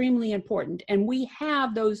is extremely important, and we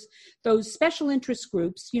have those special interest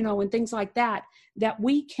groups, and things like that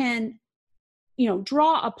we can,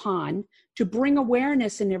 draw upon to bring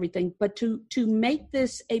awareness and everything, but to make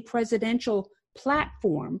this a presidential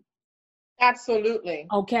platform. Absolutely.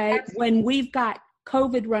 Okay. Absolutely. When we've got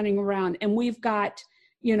COVID running around and we've got,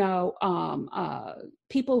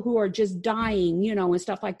 people who are just dying, and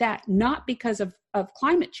stuff like that, not because of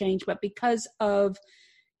climate change, but because of,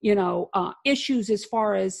 issues as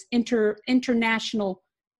far as international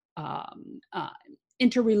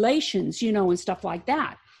interrelations, and stuff like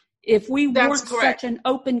that. If we weren't such an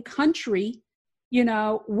open country,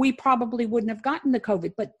 we probably wouldn't have gotten the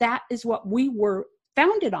COVID, but that is what we were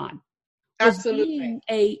founded on. Absolutely.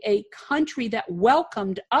 Being a country that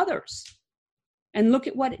welcomed others. And look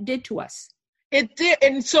at what it did to us. It did.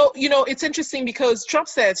 And so, it's interesting because Trump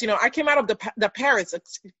says, I came out of the Paris,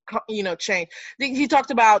 change. He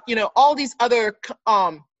talked about, all these other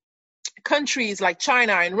countries like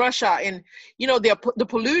China and Russia, and the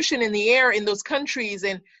pollution in the air in those countries,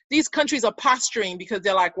 and these countries are posturing because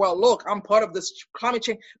they're like, well, look, I'm part of this climate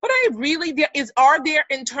change. But are their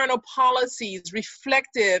internal policies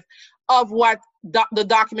reflective of what the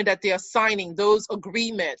document that they are signing, those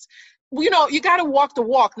agreements? You got to walk the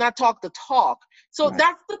walk, not talk the talk. So right.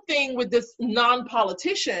 That's the thing with this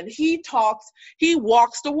non-politician. He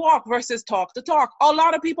walks the walk versus talk the talk. A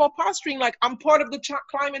lot of people are posturing like, I'm part of the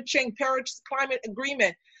climate change, Paris Climate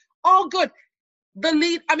Agreement. All good.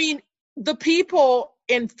 The people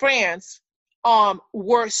in France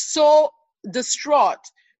were so distraught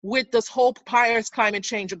with this whole Paris Climate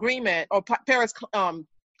Change Agreement or Paris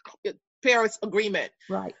Agreement.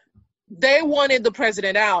 Right. They wanted the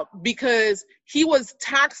president out because he was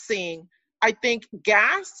taxing, I think,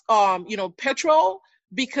 gas, petrol,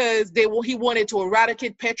 because he wanted to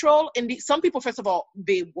eradicate petrol. And some people, first of all,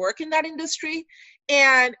 they work in that industry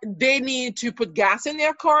and they need to put gas in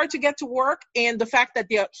their car to get to work. And the fact that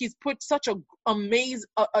he's put such a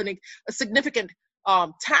significant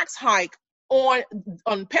tax hike on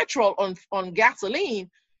petrol, on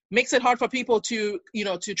gasoline, makes it hard for people to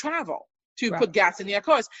travel, to right. put gas in their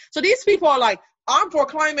cars. So these people are like, I'm for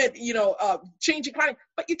climate, changing climate,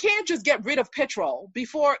 but you can't just get rid of petrol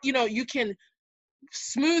before, you can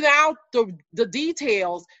smooth out the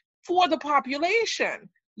details for the population.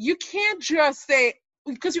 You can't just say,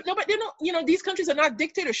 because these countries are not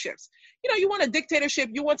dictatorships. You want a dictatorship,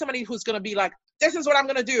 you want somebody who's going to be like, this is what I'm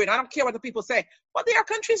going to do, and I don't care what the people say. Well, there are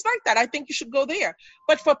countries like that. I think you should go there.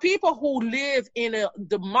 But for people who live in a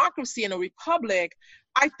democracy, in a republic,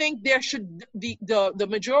 I think there should be the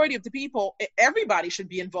majority of the people, everybody should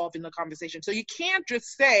be involved in the conversation. So you can't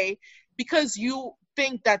just say, because you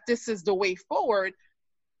think that this is the way forward,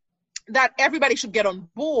 that everybody should get on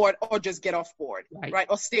board or just get off board, right?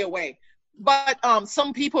 Or stay away. But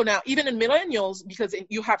some people now, even in millennials, because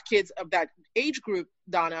you have kids of that age group,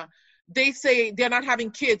 Donna, they say they're not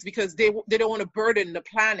having kids because they don't want to burden the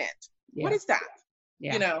planet. Yeah. What is that?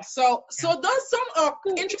 Yeah. So those some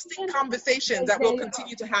interesting conversations that we'll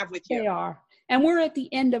continue to have with you. They are. And we're at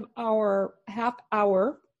the end of our half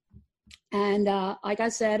hour. And like I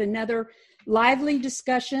said, another lively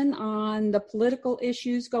discussion on the political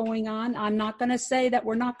issues going on. I'm not going to say that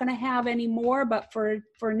we're not going to have any more, but for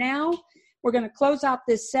now, we're going to close out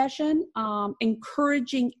this session,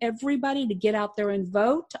 encouraging everybody to get out there and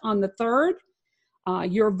vote on the 3rd.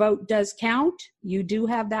 Your vote does count. You do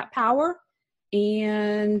have that power.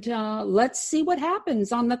 And let's see what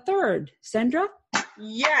happens on the 3rd. Sandra?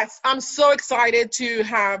 Yes, I'm so excited to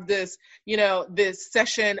have this, this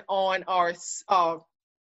session on our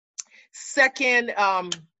second,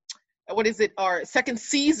 our second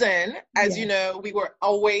season. As you know, we were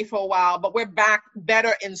away for a while, but we're back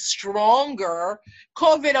better and stronger.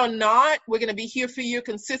 COVID or not, we're going to be here for you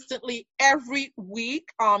consistently every week.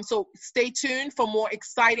 So stay tuned for more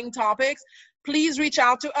exciting topics. Please reach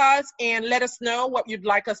out to us and let us know what you'd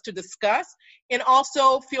like us to discuss. And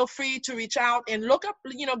also feel free to reach out and look up,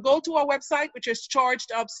 go to our website, which is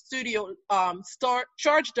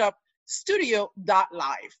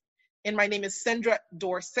chargedupstudio.live. And my name is Sandra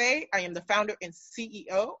Dorsey. I am the founder and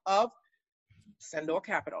CEO of Sendor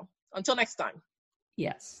Capital. Until next time.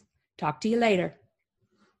 Yes. Talk to you later.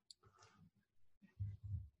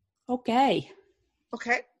 Okay.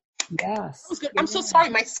 Yes. I'm so sorry.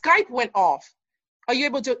 My Skype went off. Are you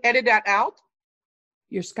able to edit that out?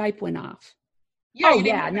 Your Skype went off.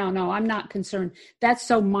 Yeah. No, I'm not concerned. That's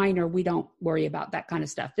so minor. We don't worry about that kind of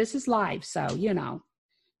stuff. This is live. So, yeah,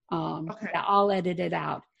 I'll edit it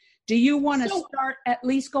out. Do you want to start at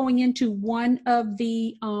least going into one of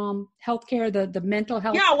the healthcare, the mental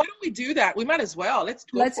health? Yeah, why don't we do that? We might as well. Let's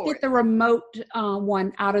get the remote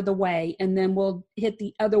one out of the way, and then we'll hit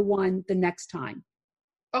the other one the next time.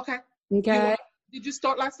 Okay. Okay. Did you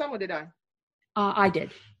start last time or did I? I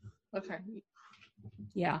did. Okay.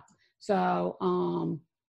 Yeah. So,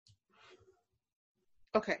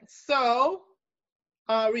 okay. So,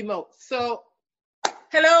 remote. So,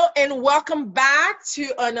 hello and welcome back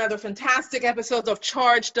to another fantastic episode of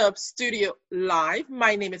Charged Up Studio Live.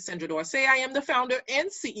 My name is Sandra Dorsey. I am the founder and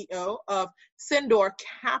CEO of Sendor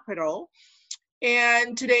Capital.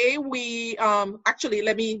 And today we,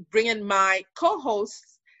 let me bring in my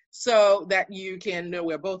co-hosts so that you can know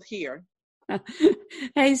we're both here.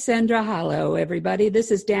 Hey, Sandra. Hello, everybody.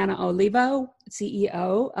 This is Dana Olivo,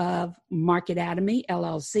 CEO of Market Atomy,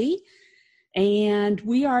 LLC. And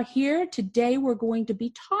we are here today. We're going to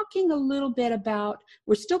be talking a little bit about,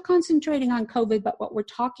 we're still concentrating on COVID, but what we're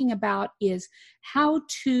talking about is how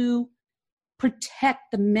to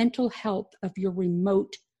protect the mental health of your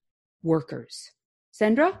remote workers.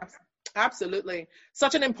 Sandra? Absolutely.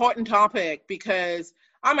 Such an important topic because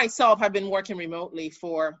I myself have been working remotely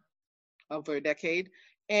for over a decade.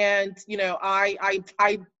 And,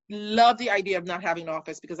 I love the idea of not having an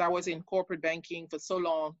office because I was in corporate banking for so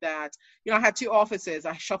long that, I had two offices.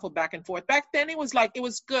 I shuffled back and forth. Back then it was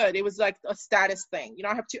good. It was like a status thing.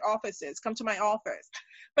 I have two offices, come to my office.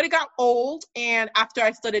 But it got old. And after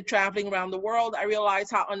I started traveling around the world, I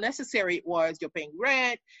realized how unnecessary it was. You're paying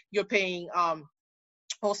rent, you're paying,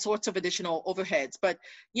 all sorts of additional overheads. But,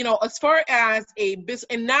 as far as a business,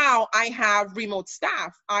 and now I have remote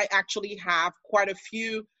staff. I actually have quite a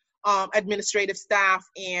few administrative staff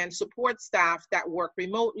and support staff that work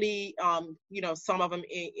remotely, some of them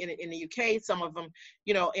in the UK, some of them,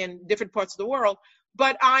 in different parts of the world.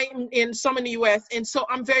 But I'm in some in the US. And so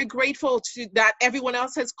I'm very grateful to that everyone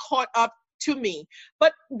else has caught up to me.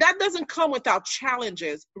 But that doesn't come without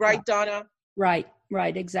challenges, right, Donna? Right,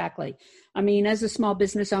 exactly. I mean, as a small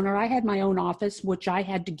business owner, I had my own office, which I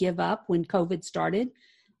had to give up when COVID started.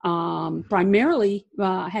 Primarily,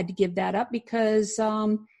 I had to give that up because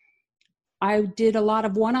I did a lot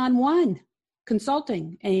of one-on-one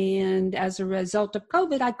consulting. And as a result of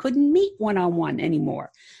COVID, I couldn't meet one-on-one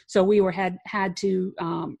anymore. So we had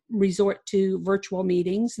to resort to virtual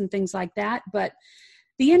meetings and things like that. But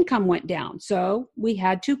the income went down. So we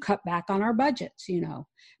had to cut back on our budgets,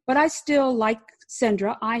 But I still, like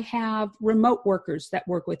Sandra, I have remote workers that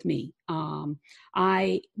work with me.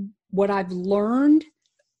 What I've learned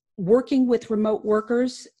working with remote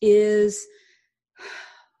workers is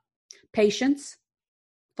patience,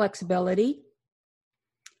 flexibility,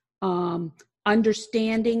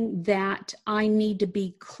 understanding that I need to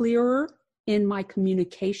be clearer in my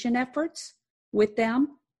communication efforts with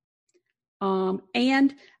them.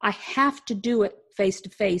 And I have to do it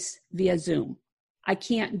face-to-face via Zoom. I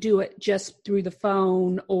can't do it just through the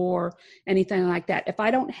phone or anything like that. If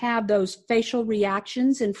I don't have those facial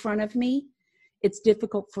reactions in front of me, it's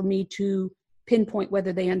difficult for me to pinpoint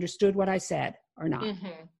whether they understood what I said or not.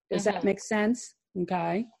 Does that make sense?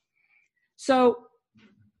 Okay. So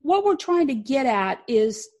what we're trying to get at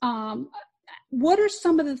is what are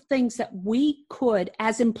some of the things that we could,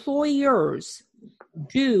 as employers,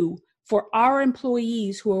 do for our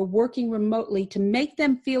employees who are working remotely to make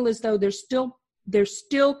them feel as though they're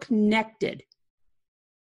still connected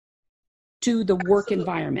to the work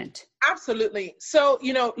environment? Absolutely. So,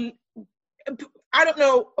 I don't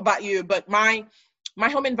know about you, but my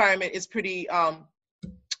home environment is pretty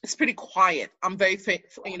it's pretty quiet. I'm very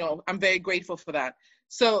I'm very grateful for that.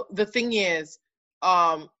 So the thing is,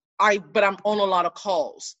 but I'm on a lot of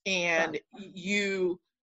calls, and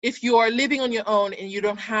if you are living on your own and you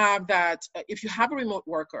don't have that, if you have a remote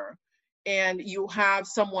worker and you have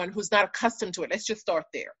someone who's not accustomed to it, let's just start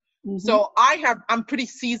there. Mm-hmm. So I'm pretty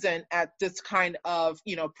seasoned at this kind of,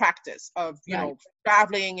 practice of,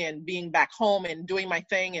 traveling and being back home and doing my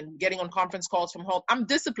thing and getting on conference calls from home. I'm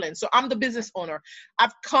disciplined. So I'm the business owner.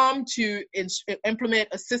 I've come to implement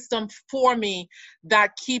a system for me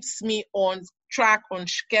that keeps me on track, on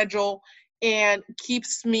schedule, and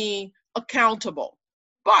keeps me accountable.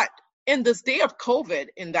 But in this day of COVID,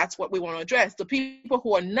 and that's what we want to address, the people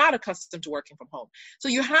who are not accustomed to working from home. So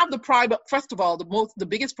you have first of all, the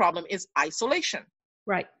biggest problem is isolation.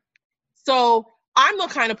 Right. So I'm the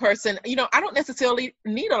kind of person, I don't necessarily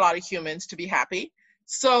need a lot of humans to be happy.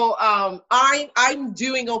 So I'm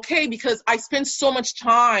doing okay because I spend so much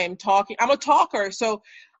time talking. I'm a talker, so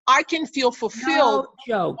I can feel fulfilled. No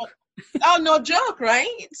joke. Oh, no joke,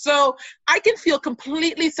 right? So I can feel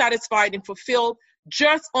completely satisfied and fulfilled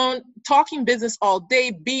just on talking business all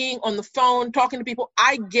day, being on the phone, talking to people.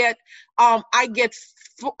 I get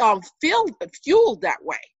fueled that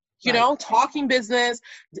way, talking business,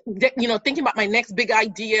 thinking about my next big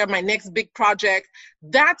idea, my next big project.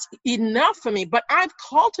 That's enough for me. But I've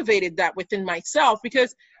cultivated that within myself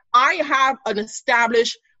because I have an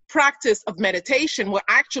established practice of meditation where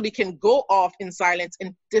I actually can go off in silence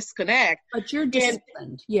and disconnect. But you're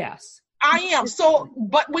disciplined, yes. I am. So,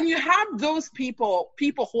 but when you have those people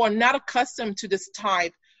who are not accustomed to this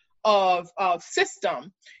type of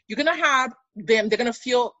system, you're going to have them, they're going to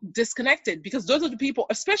feel disconnected because those are the people,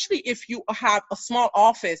 especially if you have a small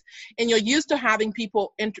office and you're used to having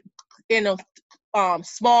people in a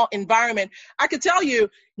small environment. I could tell you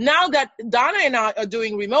now that Donna and I are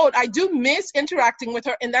doing remote, I do miss interacting with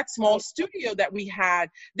her in that small studio that we had.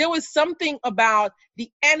 There was something about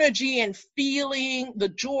the energy and feeling the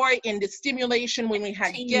joy and the stimulation when we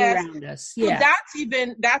had guests around us. Yeah. So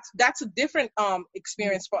that's a different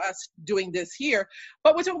experience for us doing this here.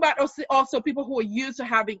 But we're talking about also people who are used to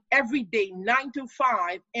having every day 9 to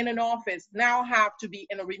 5 in an office now have to be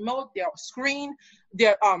in a remote, their screen,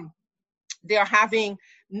 their they're having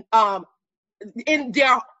in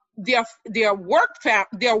their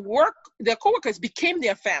coworkers became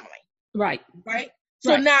their family. Right.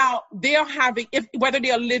 So now they're having, whether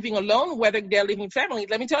they're living alone, whether they're living family,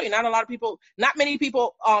 let me tell you, not many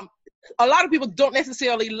people, a lot of people don't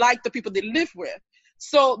necessarily like the people they live with.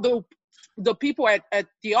 So the people at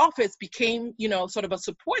the office became, sort of a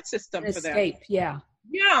support system for them. Escape, yeah.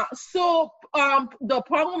 Yeah. So the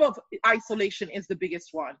problem of isolation is the biggest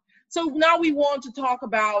one. So now we want to talk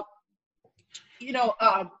about,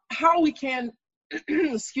 how we can,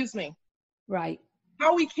 excuse me. Right.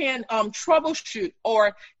 How we can troubleshoot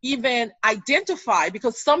or even identify,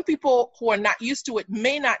 because some people who are not used to it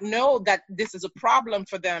may not know that this is a problem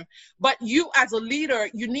for them. But you as a leader,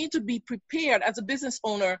 you need to be prepared as a business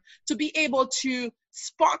owner to be able to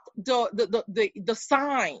spot the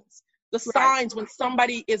signs, signs when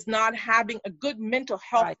somebody is not having a good mental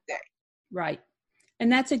health day. Right.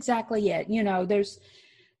 And that's exactly it. There's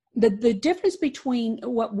the difference between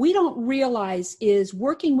what we don't realize is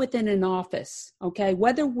working within an office, okay,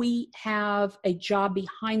 whether we have a job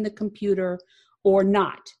behind the computer or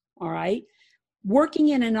not, all right, working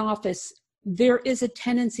in an office, there is a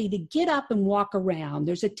tendency to get up and walk around.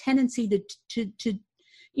 There's a tendency to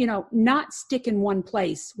not stick in one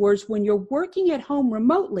place. Whereas when you're working at home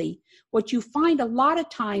remotely, what you find a lot of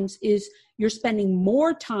times is you're spending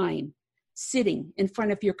more time sitting in front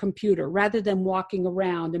of your computer rather than walking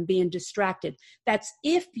around and being distracted. That's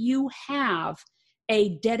if you have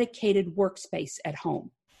a dedicated workspace at home.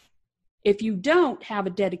 If you don't have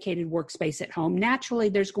a dedicated workspace at home, naturally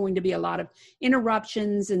there's going to be a lot of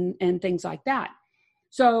interruptions and things like that.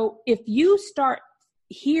 So if you start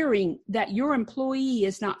hearing that your employee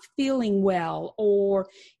is not feeling well or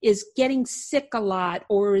is getting sick a lot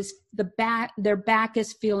or is their back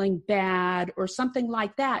is feeling bad or something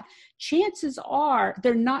like that, chances are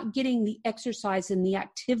they're not getting the exercise and the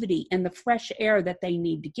activity and the fresh air that they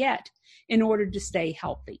need to get in order to stay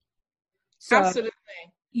healthy. So, absolutely.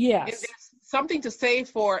 Yes. There's something to say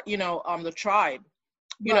for, the tribe.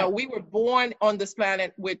 We were born on this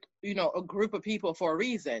planet with, a group of people for a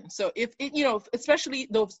reason. So if especially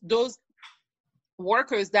those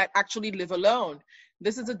workers that actually live alone,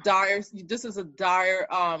 this is a dire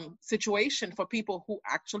situation for people who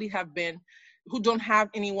actually who don't have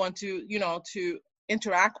anyone to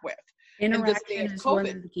interact with. Interaction is one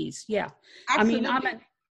of the keys. Yeah. Absolutely. I mean,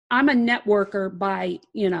 I'm a networker by,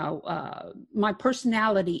 my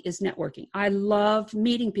personality is networking. I love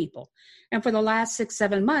meeting people. And for the last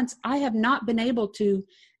 6-7 months, I have not been able to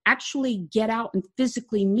actually get out and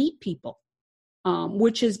physically meet people,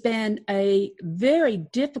 which has been a very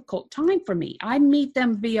difficult time for me. I meet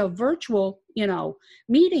them via virtual,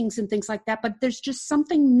 meetings and things like that, but there's just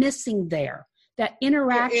something missing there, that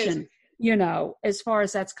interaction, as far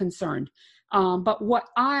as that's concerned. But what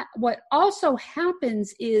also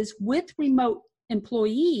happens is with remote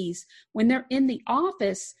employees, when they're in the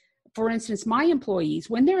office, for instance, my employees,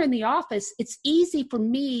 when they're in the office, it's easy for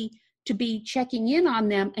me to be checking in on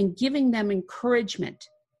them and giving them encouragement,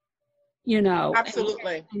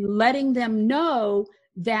 Absolutely. and letting them know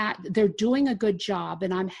that they're doing a good job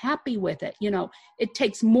and I'm happy with it. It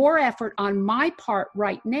takes more effort on my part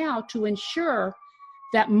right now to ensure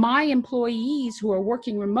that my employees who are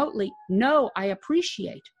working remotely know I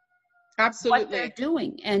appreciate absolutely what they're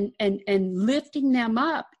doing and lifting them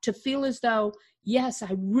up to feel as though, yes, I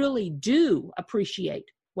really do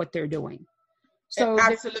appreciate what they're doing. So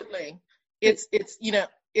absolutely.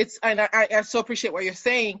 And I so appreciate what you're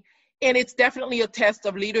saying. And it's definitely a test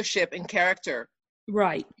of leadership and character.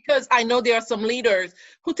 Right. Because I know there are some leaders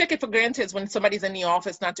who take it for granted when somebody's in the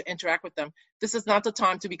office not to interact with them. This is not the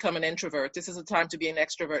time to become an introvert. This is a time to be an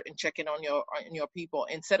extrovert and check in on your people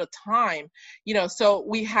and set a time. So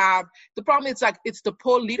we have the problem is it's the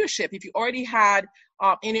poor leadership. If you already had,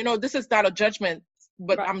 this is not a judgment,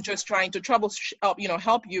 but right. I'm just trying to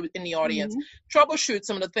help you in the audience, troubleshoot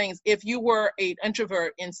some of the things. If you were an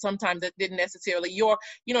introvert and sometimes that didn't necessarily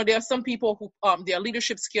there are some people who their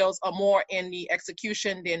leadership skills are more in the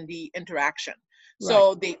execution than the interaction. Right.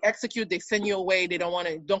 So they execute, they send you away. They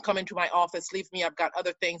don't come into my office, leave me. I've got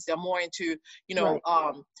other things. They're more into, right.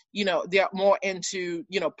 They're more into,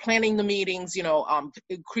 planning the meetings,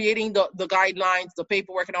 creating the guidelines, the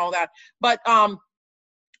paperwork and all that. But,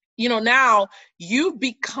 now you've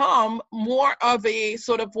become more of a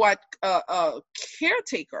sort of a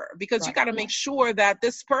caretaker, because right. You got to make sure that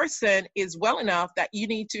this person is well enough that they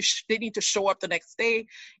need to show up the next day.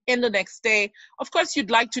 And the next day, of course,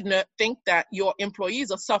 you'd like to think that your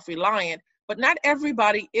employees are self-reliant, but not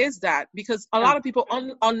everybody is that, because a lot of people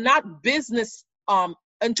are not business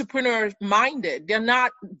entrepreneur minded. They're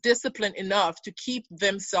not disciplined enough to keep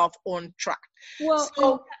themselves on track. Well,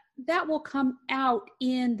 So that will come out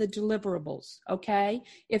in the deliverables, okay?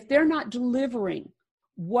 If they're not delivering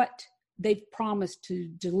what they've promised to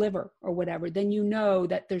deliver or whatever, then you know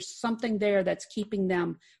that there's something there that's keeping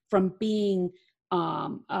them from being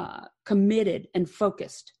committed and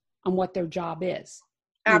focused on what their job is.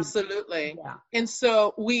 absolutely. Yeah. And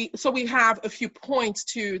so we have a few points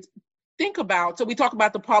to think about. So we talk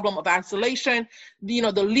about the problem of isolation. The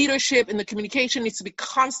leadership and the communication needs to be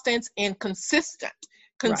constant and consistent.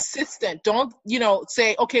 Right. Don't,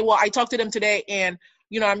 say, okay, well, I talked to them today and,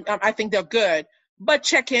 I think they're good, but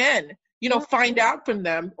check in, find out from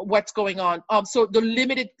them what's going on. So the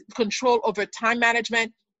limited control over time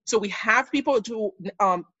management. So we have people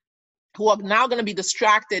who are now going to be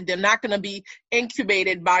distracted. They're not going to be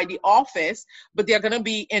incubated by the office, but they're going to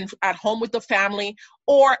be at home with the family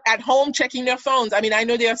or at home checking their phones. I mean, I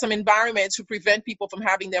know there are some environments to prevent people from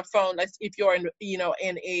having their phone. Like if you're in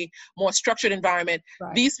a more structured environment,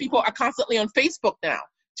 right. These people are constantly on Facebook now.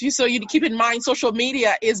 So you keep in mind, social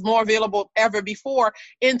media is more available ever before.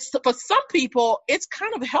 And for some people, it's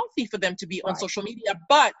kind of healthy for them to be on social media,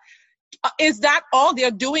 but is that all they're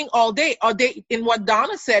doing all day? Are they, in what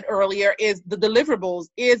Donna said earlier, is the deliverables?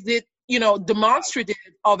 Is it, demonstrative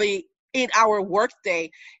of a 8-hour workday?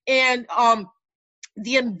 And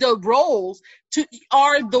the roles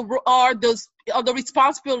are the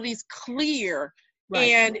responsibilities clear? Right.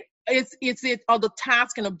 And are the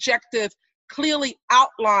task and objective clearly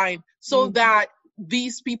outlined so that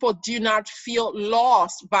these people do not feel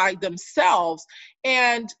lost by themselves?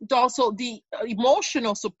 And also the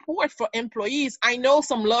emotional support for employees. I know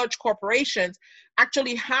some large corporations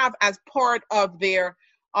actually have, as part of their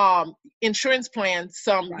insurance plans,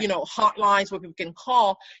 some, right. Hotlines where people can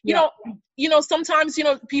call. Sometimes,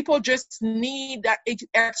 people just need that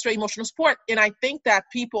extra emotional support. And I think that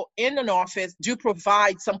people in an office do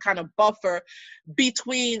provide some kind of buffer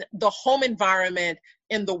between the home environment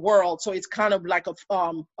and the world. So it's kind of like a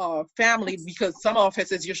family, because some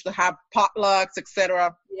offices used to have potlucks,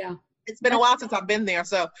 etc. Yeah. It's been a while since I've been there.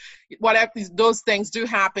 So whatever, those things do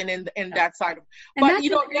happen in that side of. And that's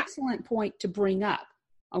an excellent point to bring up.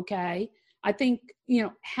 Okay. I think,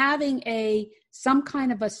 having some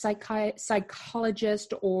kind of a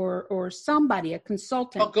psychologist or somebody, a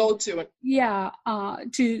consultant. I'll go to it. Yeah.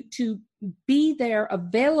 To be there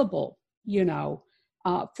available,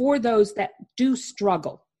 for those that do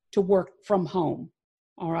struggle to work from home.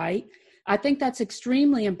 All right. I think that's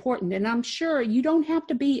extremely important. And I'm sure you don't have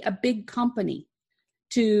to be a big company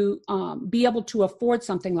to be able to afford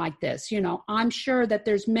something like this. I'm sure that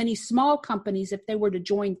there's many small companies, if they were to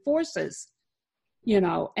join forces,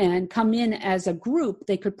 and come in as a group,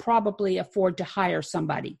 they could probably afford to hire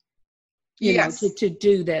somebody, to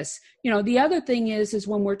do this. The other thing is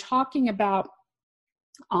when we're talking about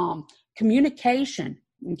communication,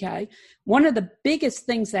 okay, one of the biggest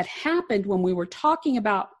things that happened when we were talking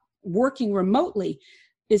about working remotely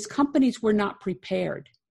is companies were not prepared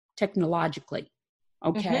technologically.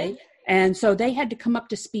 Okay. Mm-hmm. And so they had to come up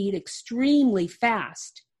to speed extremely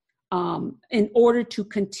fast in order to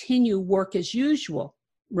continue work as usual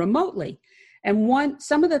remotely. And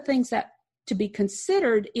some of the things that to be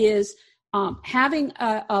considered is having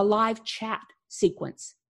a live chat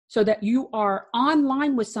sequence so that you are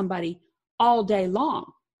online with somebody all day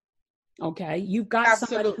long. Okay. You've got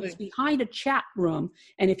Absolutely. Somebody who's behind a chat room.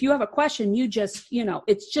 And if you have a question, you just,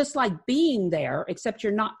 it's just like being there, except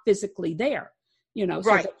you're not physically there. So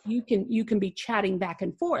right. that you can be chatting back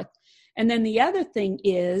and forth. And then the other thing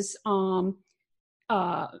is my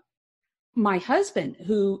husband,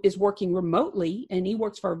 who is working remotely, and he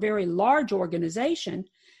works for a very large organization,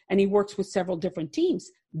 and he works with several different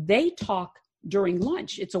teams. They talk during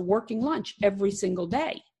lunch. It's a working lunch every single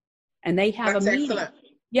day. And they have That's a meeting. Excellent.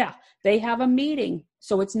 Yeah, they have a meeting.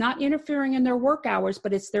 So it's not interfering in their work hours,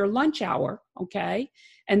 but it's their lunch hour, okay?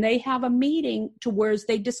 And they have a meeting to where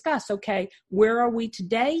they discuss, okay, where are we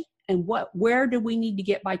today and where do we need to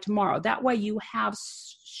get by tomorrow? That way you have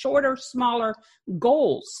shorter, smaller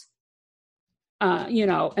goals, and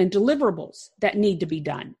deliverables that need to be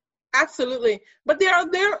done. Absolutely. But there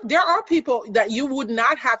are people that you would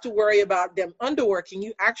not have to worry about them underworking.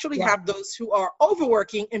 You actually right. have those who are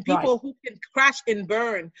overworking and people right. who can crash and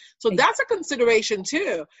burn. So exactly. That's a consideration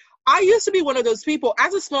too. I used to be one of those people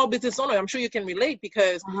as a small business owner. I'm sure you can relate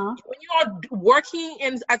because when you are working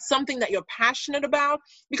at something that you're passionate about,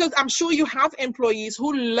 because I'm sure you have employees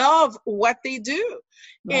who love what they do.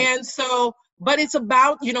 Right. And so, but it's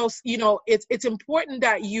about, it's important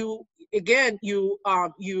that you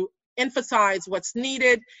emphasize what's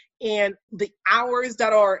needed and the hours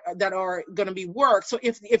that are going to be worked. So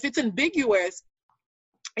if it's ambiguous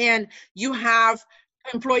and you have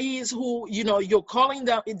employees who, you're calling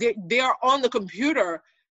them, they are on the computer,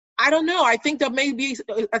 I don't know. I think there may be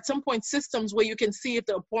at some point systems where you can see if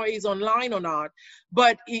the employee is online or not.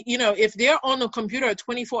 But, if they're on the computer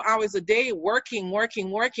 24 hours a day, working,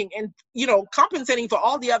 and, compensating for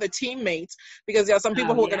all the other teammates, because there are some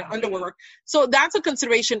people who are going to underwork. So that's a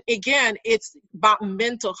consideration. Again, it's about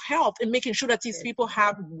mental health and making sure that these people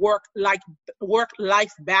have work-life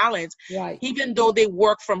balance, right, even though they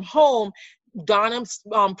work from home. Donna's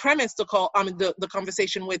premise the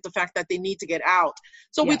conversation with the fact that they need to get out.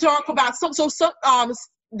 So we talk about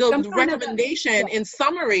the recommendation in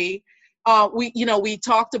summary. We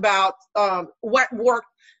talked about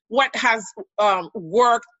what has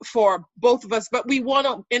worked for both of us, but we want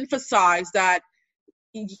to emphasize that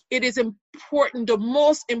it is important. The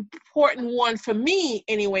most important one for me,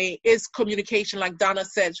 anyway, is communication. Like Donna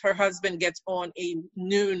said, her husband gets on a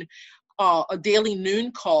daily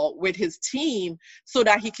noon call with his team so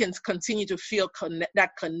that he can continue to feel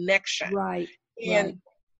that connection. Right.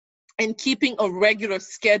 And keeping a regular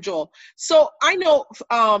schedule. So I know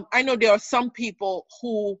there are some people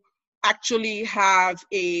who actually have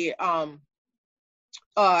a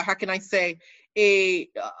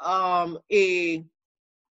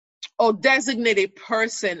designated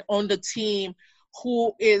person on the team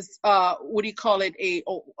who is a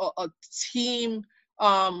team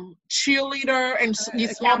cheerleader, and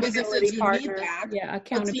these small businesses, you need that. Yeah,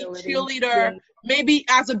 accountability. A cheerleader. Yeah. Maybe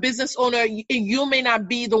as a business owner, you may not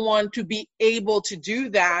be the one to be able to do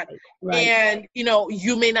that. Right. And,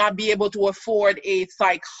 you may not be able to afford a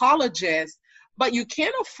psychologist, but you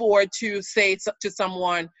can afford to say to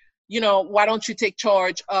someone, why don't you take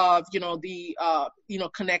charge of,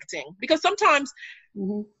 connecting? Because sometimes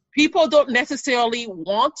people don't necessarily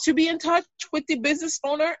want to be in touch with the business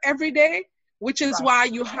owner every day, which is why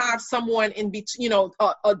you have someone in between,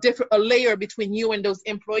 a layer between you and those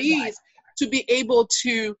employees to be able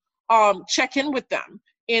to check in with them.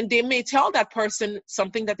 And they may tell that person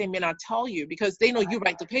something that they may not tell you, because they know you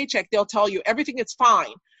write the paycheck. They'll tell you everything is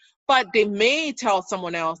fine. But they may tell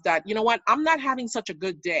someone else that, I'm not having such a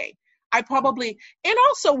good day. And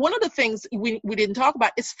also one of the things we didn't talk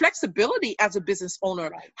about is flexibility as a business owner.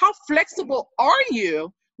 Right. How flexible are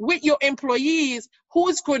you with your employees who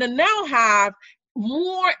is going to now have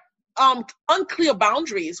more unclear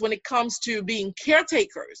boundaries when it comes to being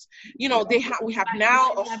caretakers? We have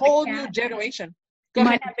now a whole new generation. You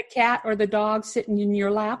might have the cat or the dog sitting in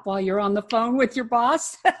your lap while you're on the phone with your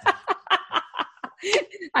boss.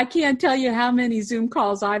 I can't tell you how many Zoom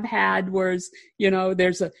calls I've had where,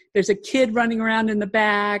 there's a kid running around in the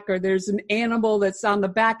back, or there's an animal that's on the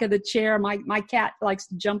back of the chair. My cat likes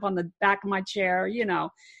to jump on the back of my chair,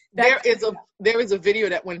 There is a video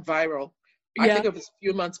that went viral. I think it was a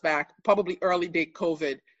few months back, probably early day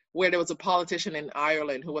COVID, where there was a politician in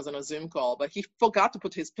Ireland who was on a Zoom call, but he forgot to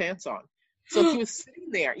put his pants on. So he was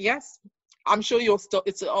sitting there. Yes, I'm sure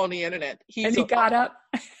it's on the internet. He got up.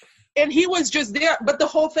 And he was just there. But the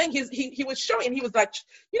whole thing, he was showing, he was like,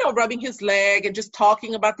 rubbing his leg and just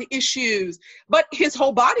talking about the issues. But his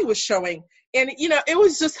whole body was showing. And, it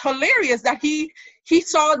was just hilarious that he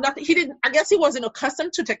saw nothing. I guess he wasn't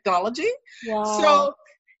accustomed to technology. Wow. So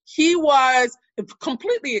he was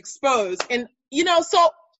completely exposed. And, so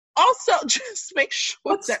also just make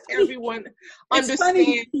sure that everyone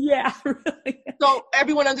understands. Yeah, really. So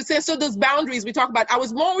everyone understands. So those boundaries we talk about, I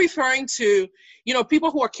was more referring to,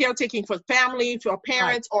 people who are caretaking for family, for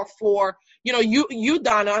parents, or for, you,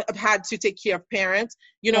 Donna, have had to take care of parents.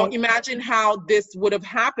 Imagine how this would have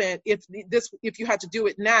happened if you had to do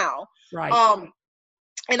it now. Right.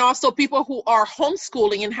 And also people who are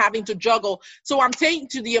homeschooling and having to juggle. So I'm saying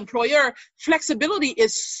to the employer, flexibility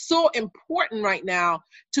is so important right now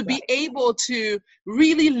to be able to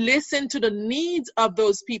really listen to the needs of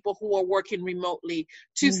those people who are working remotely,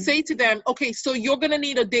 to say to them, okay, so you're going to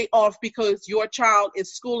need a day off because your child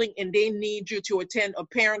is schooling and they need you to attend a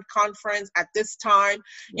parent conference at this time.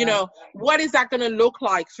 What is that going to look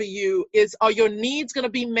like for you? Are your needs going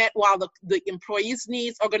to be met while the employees'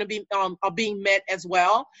 needs are going to be are being met as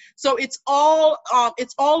well? So it's all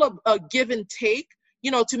a give and take,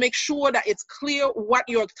 to make sure that it's clear what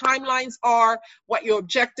your timelines are, what your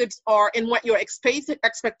objectives are, and what your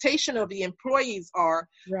expectation of the employees are.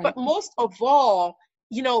 Right. But most of all,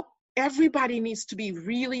 everybody needs to be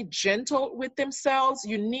really gentle with themselves.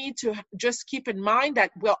 You need to just keep in mind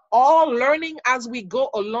that we're all learning as we go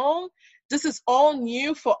along. This is all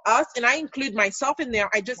new for us, and I include myself in there.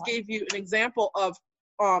 I just gave you an example of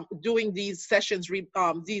doing these sessions,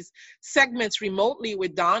 these segments remotely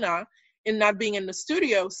with Donna and not being in the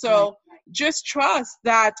studio. So just trust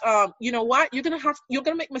that, you know what, you're going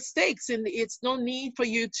to make mistakes, and it's no need for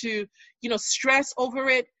you to, stress over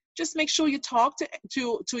it. Just make sure you talk to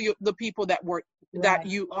the people that work, that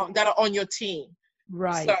are on your team.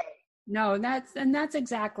 Right. So, no, that's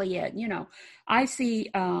exactly it.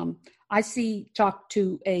 I talk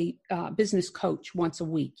to a business coach once a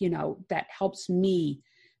week, that helps me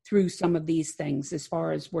through some of these things, as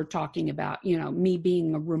far as we're talking about, me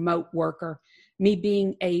being a remote worker, me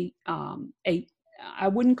being I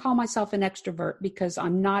wouldn't call myself an extrovert, because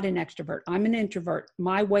I'm not an extrovert. I'm an introvert.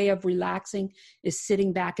 My way of relaxing is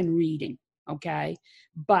sitting back and reading. Okay.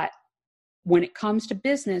 But when it comes to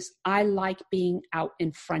business, I like being out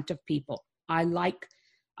in front of people. I like,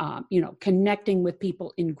 connecting with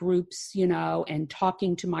people in groups, and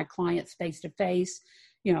talking to my clients face to face,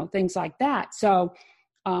 things like that. So,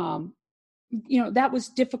 that was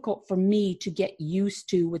difficult for me to get used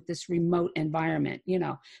to with this remote environment.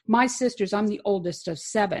 My sisters, I'm the oldest of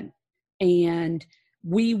 7, and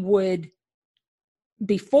we would,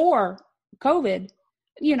 before COVID,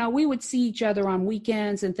 we would see each other on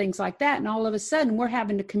weekends and things like that. And all of a sudden we're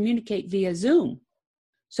having to communicate via Zoom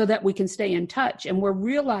so that we can stay in touch. And we're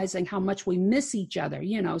realizing how much we miss each other,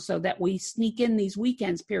 so that we sneak in these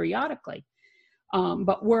weekends periodically.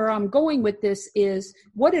 But where I'm going with this is,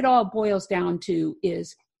 what it all boils down to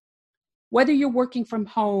is, whether you're working from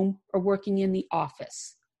home or working in the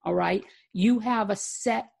office, all right, you have a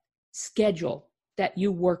set schedule that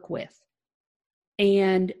you work with.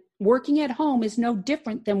 And working at home is no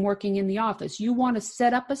different than working in the office. You want to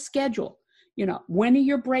set up a schedule. When are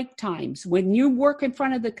your break times? When you work in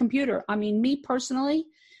front of the computer? I mean, me personally,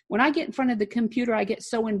 when I get in front of the computer, I get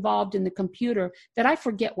so involved in the computer that I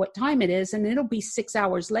forget what time it is, and it'll be 6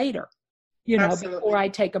 hours later, before I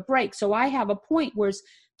take a break. So I have a point where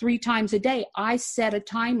 3 times a day, I set a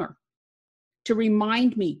timer to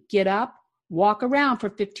remind me, get up, walk around for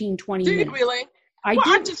 15, 20 minutes. Do you really? I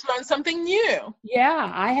just learned something new.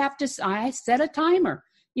 Yeah, I set a timer,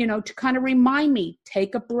 to kind of remind me,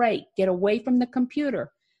 take a break, get away from the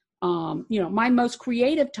computer. My most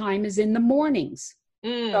creative time is in the mornings.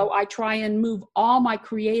 So I try and move all my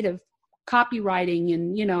creative copywriting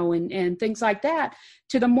and, and things like that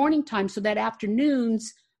to the morning time, so that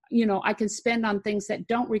afternoons, I can spend on things that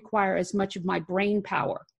don't require as much of my brain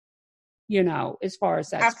power, as far as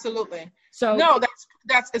that. Absolutely. So no,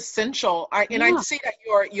 that's essential. I see that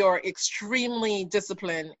you're extremely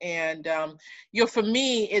disciplined, and for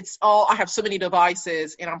me, it's all, I have so many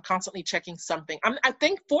devices, and I'm constantly checking something. I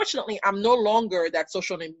think fortunately I'm no longer that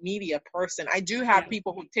social media person. I do have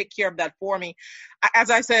people who take care of that for me. As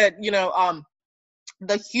I said,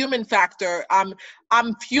 the human factor.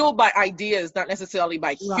 I'm fueled by ideas, not necessarily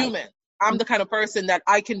by human. I'm the kind of person that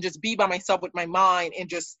I can just be by myself with my mind and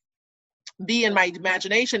just be in my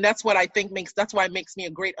imagination. That's what I think that's why it makes me a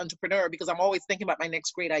great entrepreneur, because I'm always thinking about my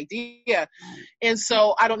next great idea. And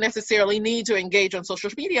so I don't necessarily need to engage on social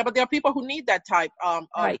media, but there are people who need that type of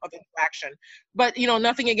interaction. But,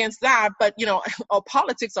 nothing against that, but, our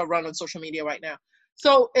politics are run on social media right now.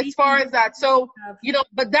 So as far as that,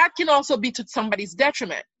 but that can also be to somebody's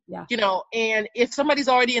detriment. Yeah. And if somebody's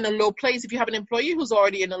already in a low place, if you have an employee who's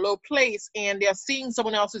already in a low place and they're seeing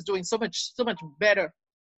someone else is doing so much better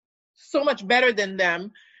than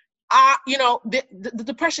them, the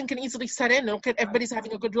depression can easily set in. Look at everybody's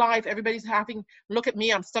having a good life. Look at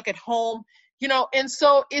me, I'm stuck at home, and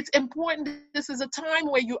so it's important. This is a time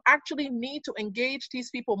where you actually need to engage these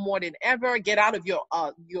people more than ever. Get out of your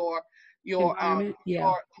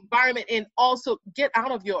environment, and also get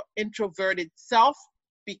out of your introverted self,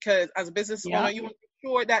 because as a business owner, you want to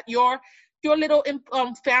make sure that your little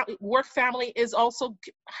work family is also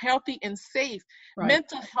healthy and safe. Right.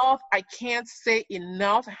 Mental health, I can't say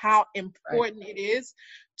enough how important it is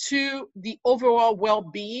to the overall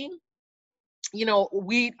well-being.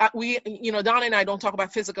 We Donna and I don't talk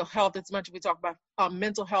about physical health as much as we talk about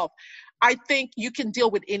mental health. I think you can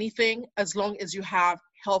deal with anything as long as you have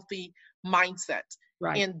healthy mindset.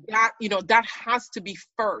 Right. And that has to be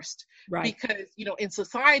first. Right. Because, in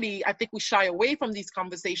society, I think we shy away from these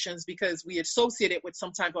conversations because we associate it with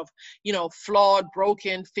some type of, flawed,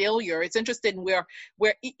 broken failure. It's interesting where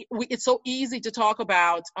it's so easy to talk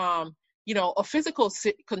about, a physical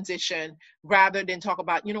condition rather than talk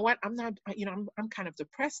about, I'm not, I'm kind of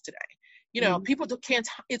depressed today. People can't,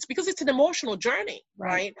 it's because it's an emotional journey,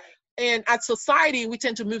 right? And as society, we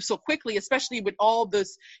tend to move so quickly, especially with all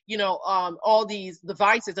this, all these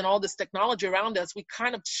devices and all this technology around us. We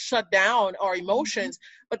kind of shut down our emotions,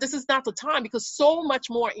 but this is not the time, because so much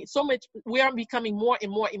we are becoming more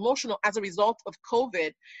and more emotional as a result of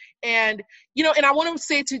COVID. And, and I want to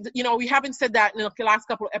say we haven't said that in the last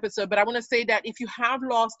couple of episodes, but I want to say that if you have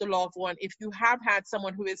lost a loved one, if you have had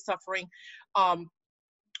someone who is suffering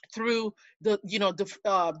through the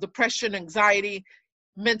depression, anxiety,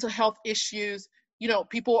 mental health issues, their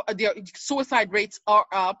suicide rates are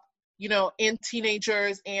up, in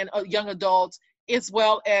teenagers and young adults, as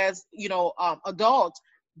well as, adults.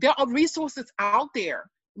 There are resources out there.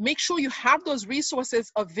 Make sure you have those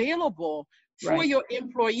resources available for your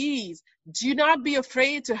employees. Do not be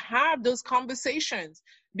afraid to have those conversations,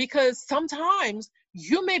 because sometimes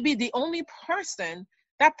you may be the only person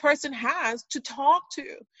that person has to talk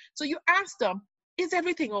to. So you ask them, is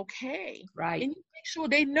everything okay? Right. And you make sure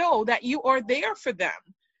they know that you are there for them.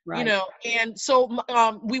 Right. And so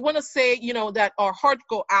we want to say, that our heart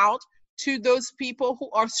go out to those people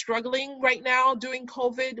who are struggling right now during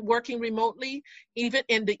COVID, working remotely, even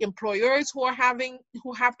in the employers who have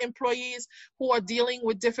employees who are dealing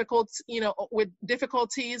with difficulties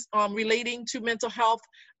relating to mental health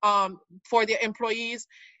for their employees.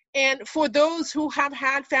 And for those who have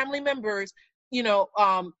had family members,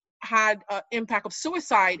 had impact of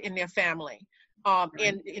suicide in their family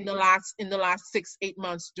in the last 6-8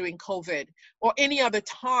 months during COVID, or any other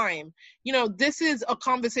time. This is a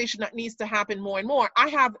conversation that needs to happen more and more. I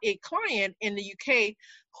have a client in the UK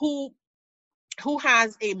who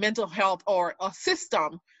has a mental health or a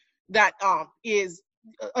system that is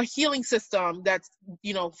a healing system that's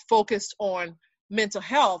focused on mental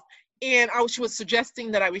health. And she was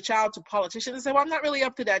suggesting that I reach out to politicians and say, well, I'm not really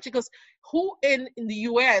up to that. She goes, who in the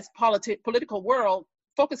U.S. political world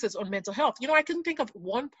focuses on mental health? I couldn't think of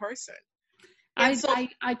one person. I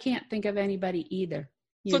can't think of anybody either.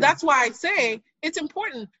 So that's why I say it's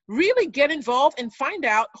important. Really get involved and find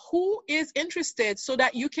out who is interested, so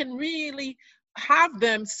that you can really have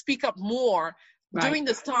them speak up more during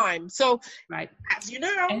this time. So, as you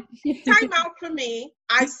know, time out for me.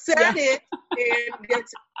 I said it, and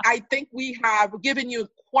I think we have given you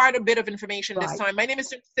quite a bit of information this time. My name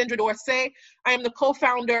is Sandra Dorsey. I am the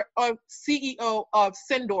co-founder of CEO of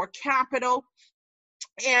Sendor Capital.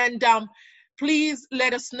 And please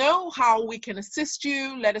let us know how we can assist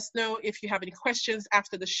you. Let us know if you have any questions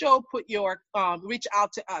after the show. Reach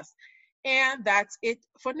out to us. And that's it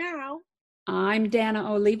for now. I'm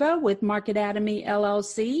Dana Oliva with Market Atomy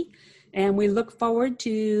LLC, and we look forward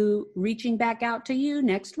to reaching back out to you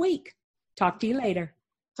next week. Talk to you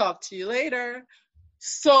later.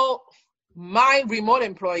 So my remote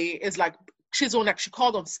employee is like, she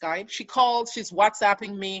called on Skype. She's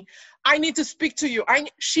WhatsApping me. I need to speak to you.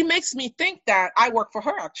 She makes me think that I work for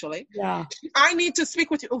her, actually. Yeah. I need to speak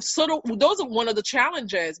with you. So those are one of the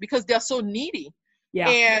challenges, because they're so needy. Yeah.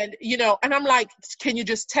 And, and I'm like, can you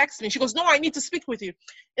just text me? She goes, no, I need to speak with you.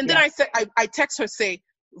 And then I text her, say,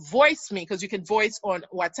 voice me, because you can voice on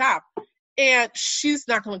WhatsApp. And she's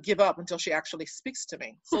not going to give up until she actually speaks to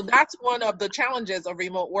me. So that's one of the challenges of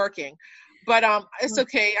remote working. But it's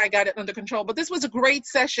okay. I got it under control. But this was a great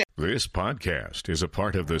session. This podcast is a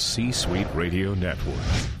part of the C-Suite Radio Network.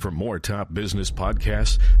 For more top business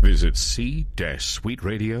podcasts, visit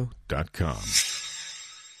c-suiteradio.com.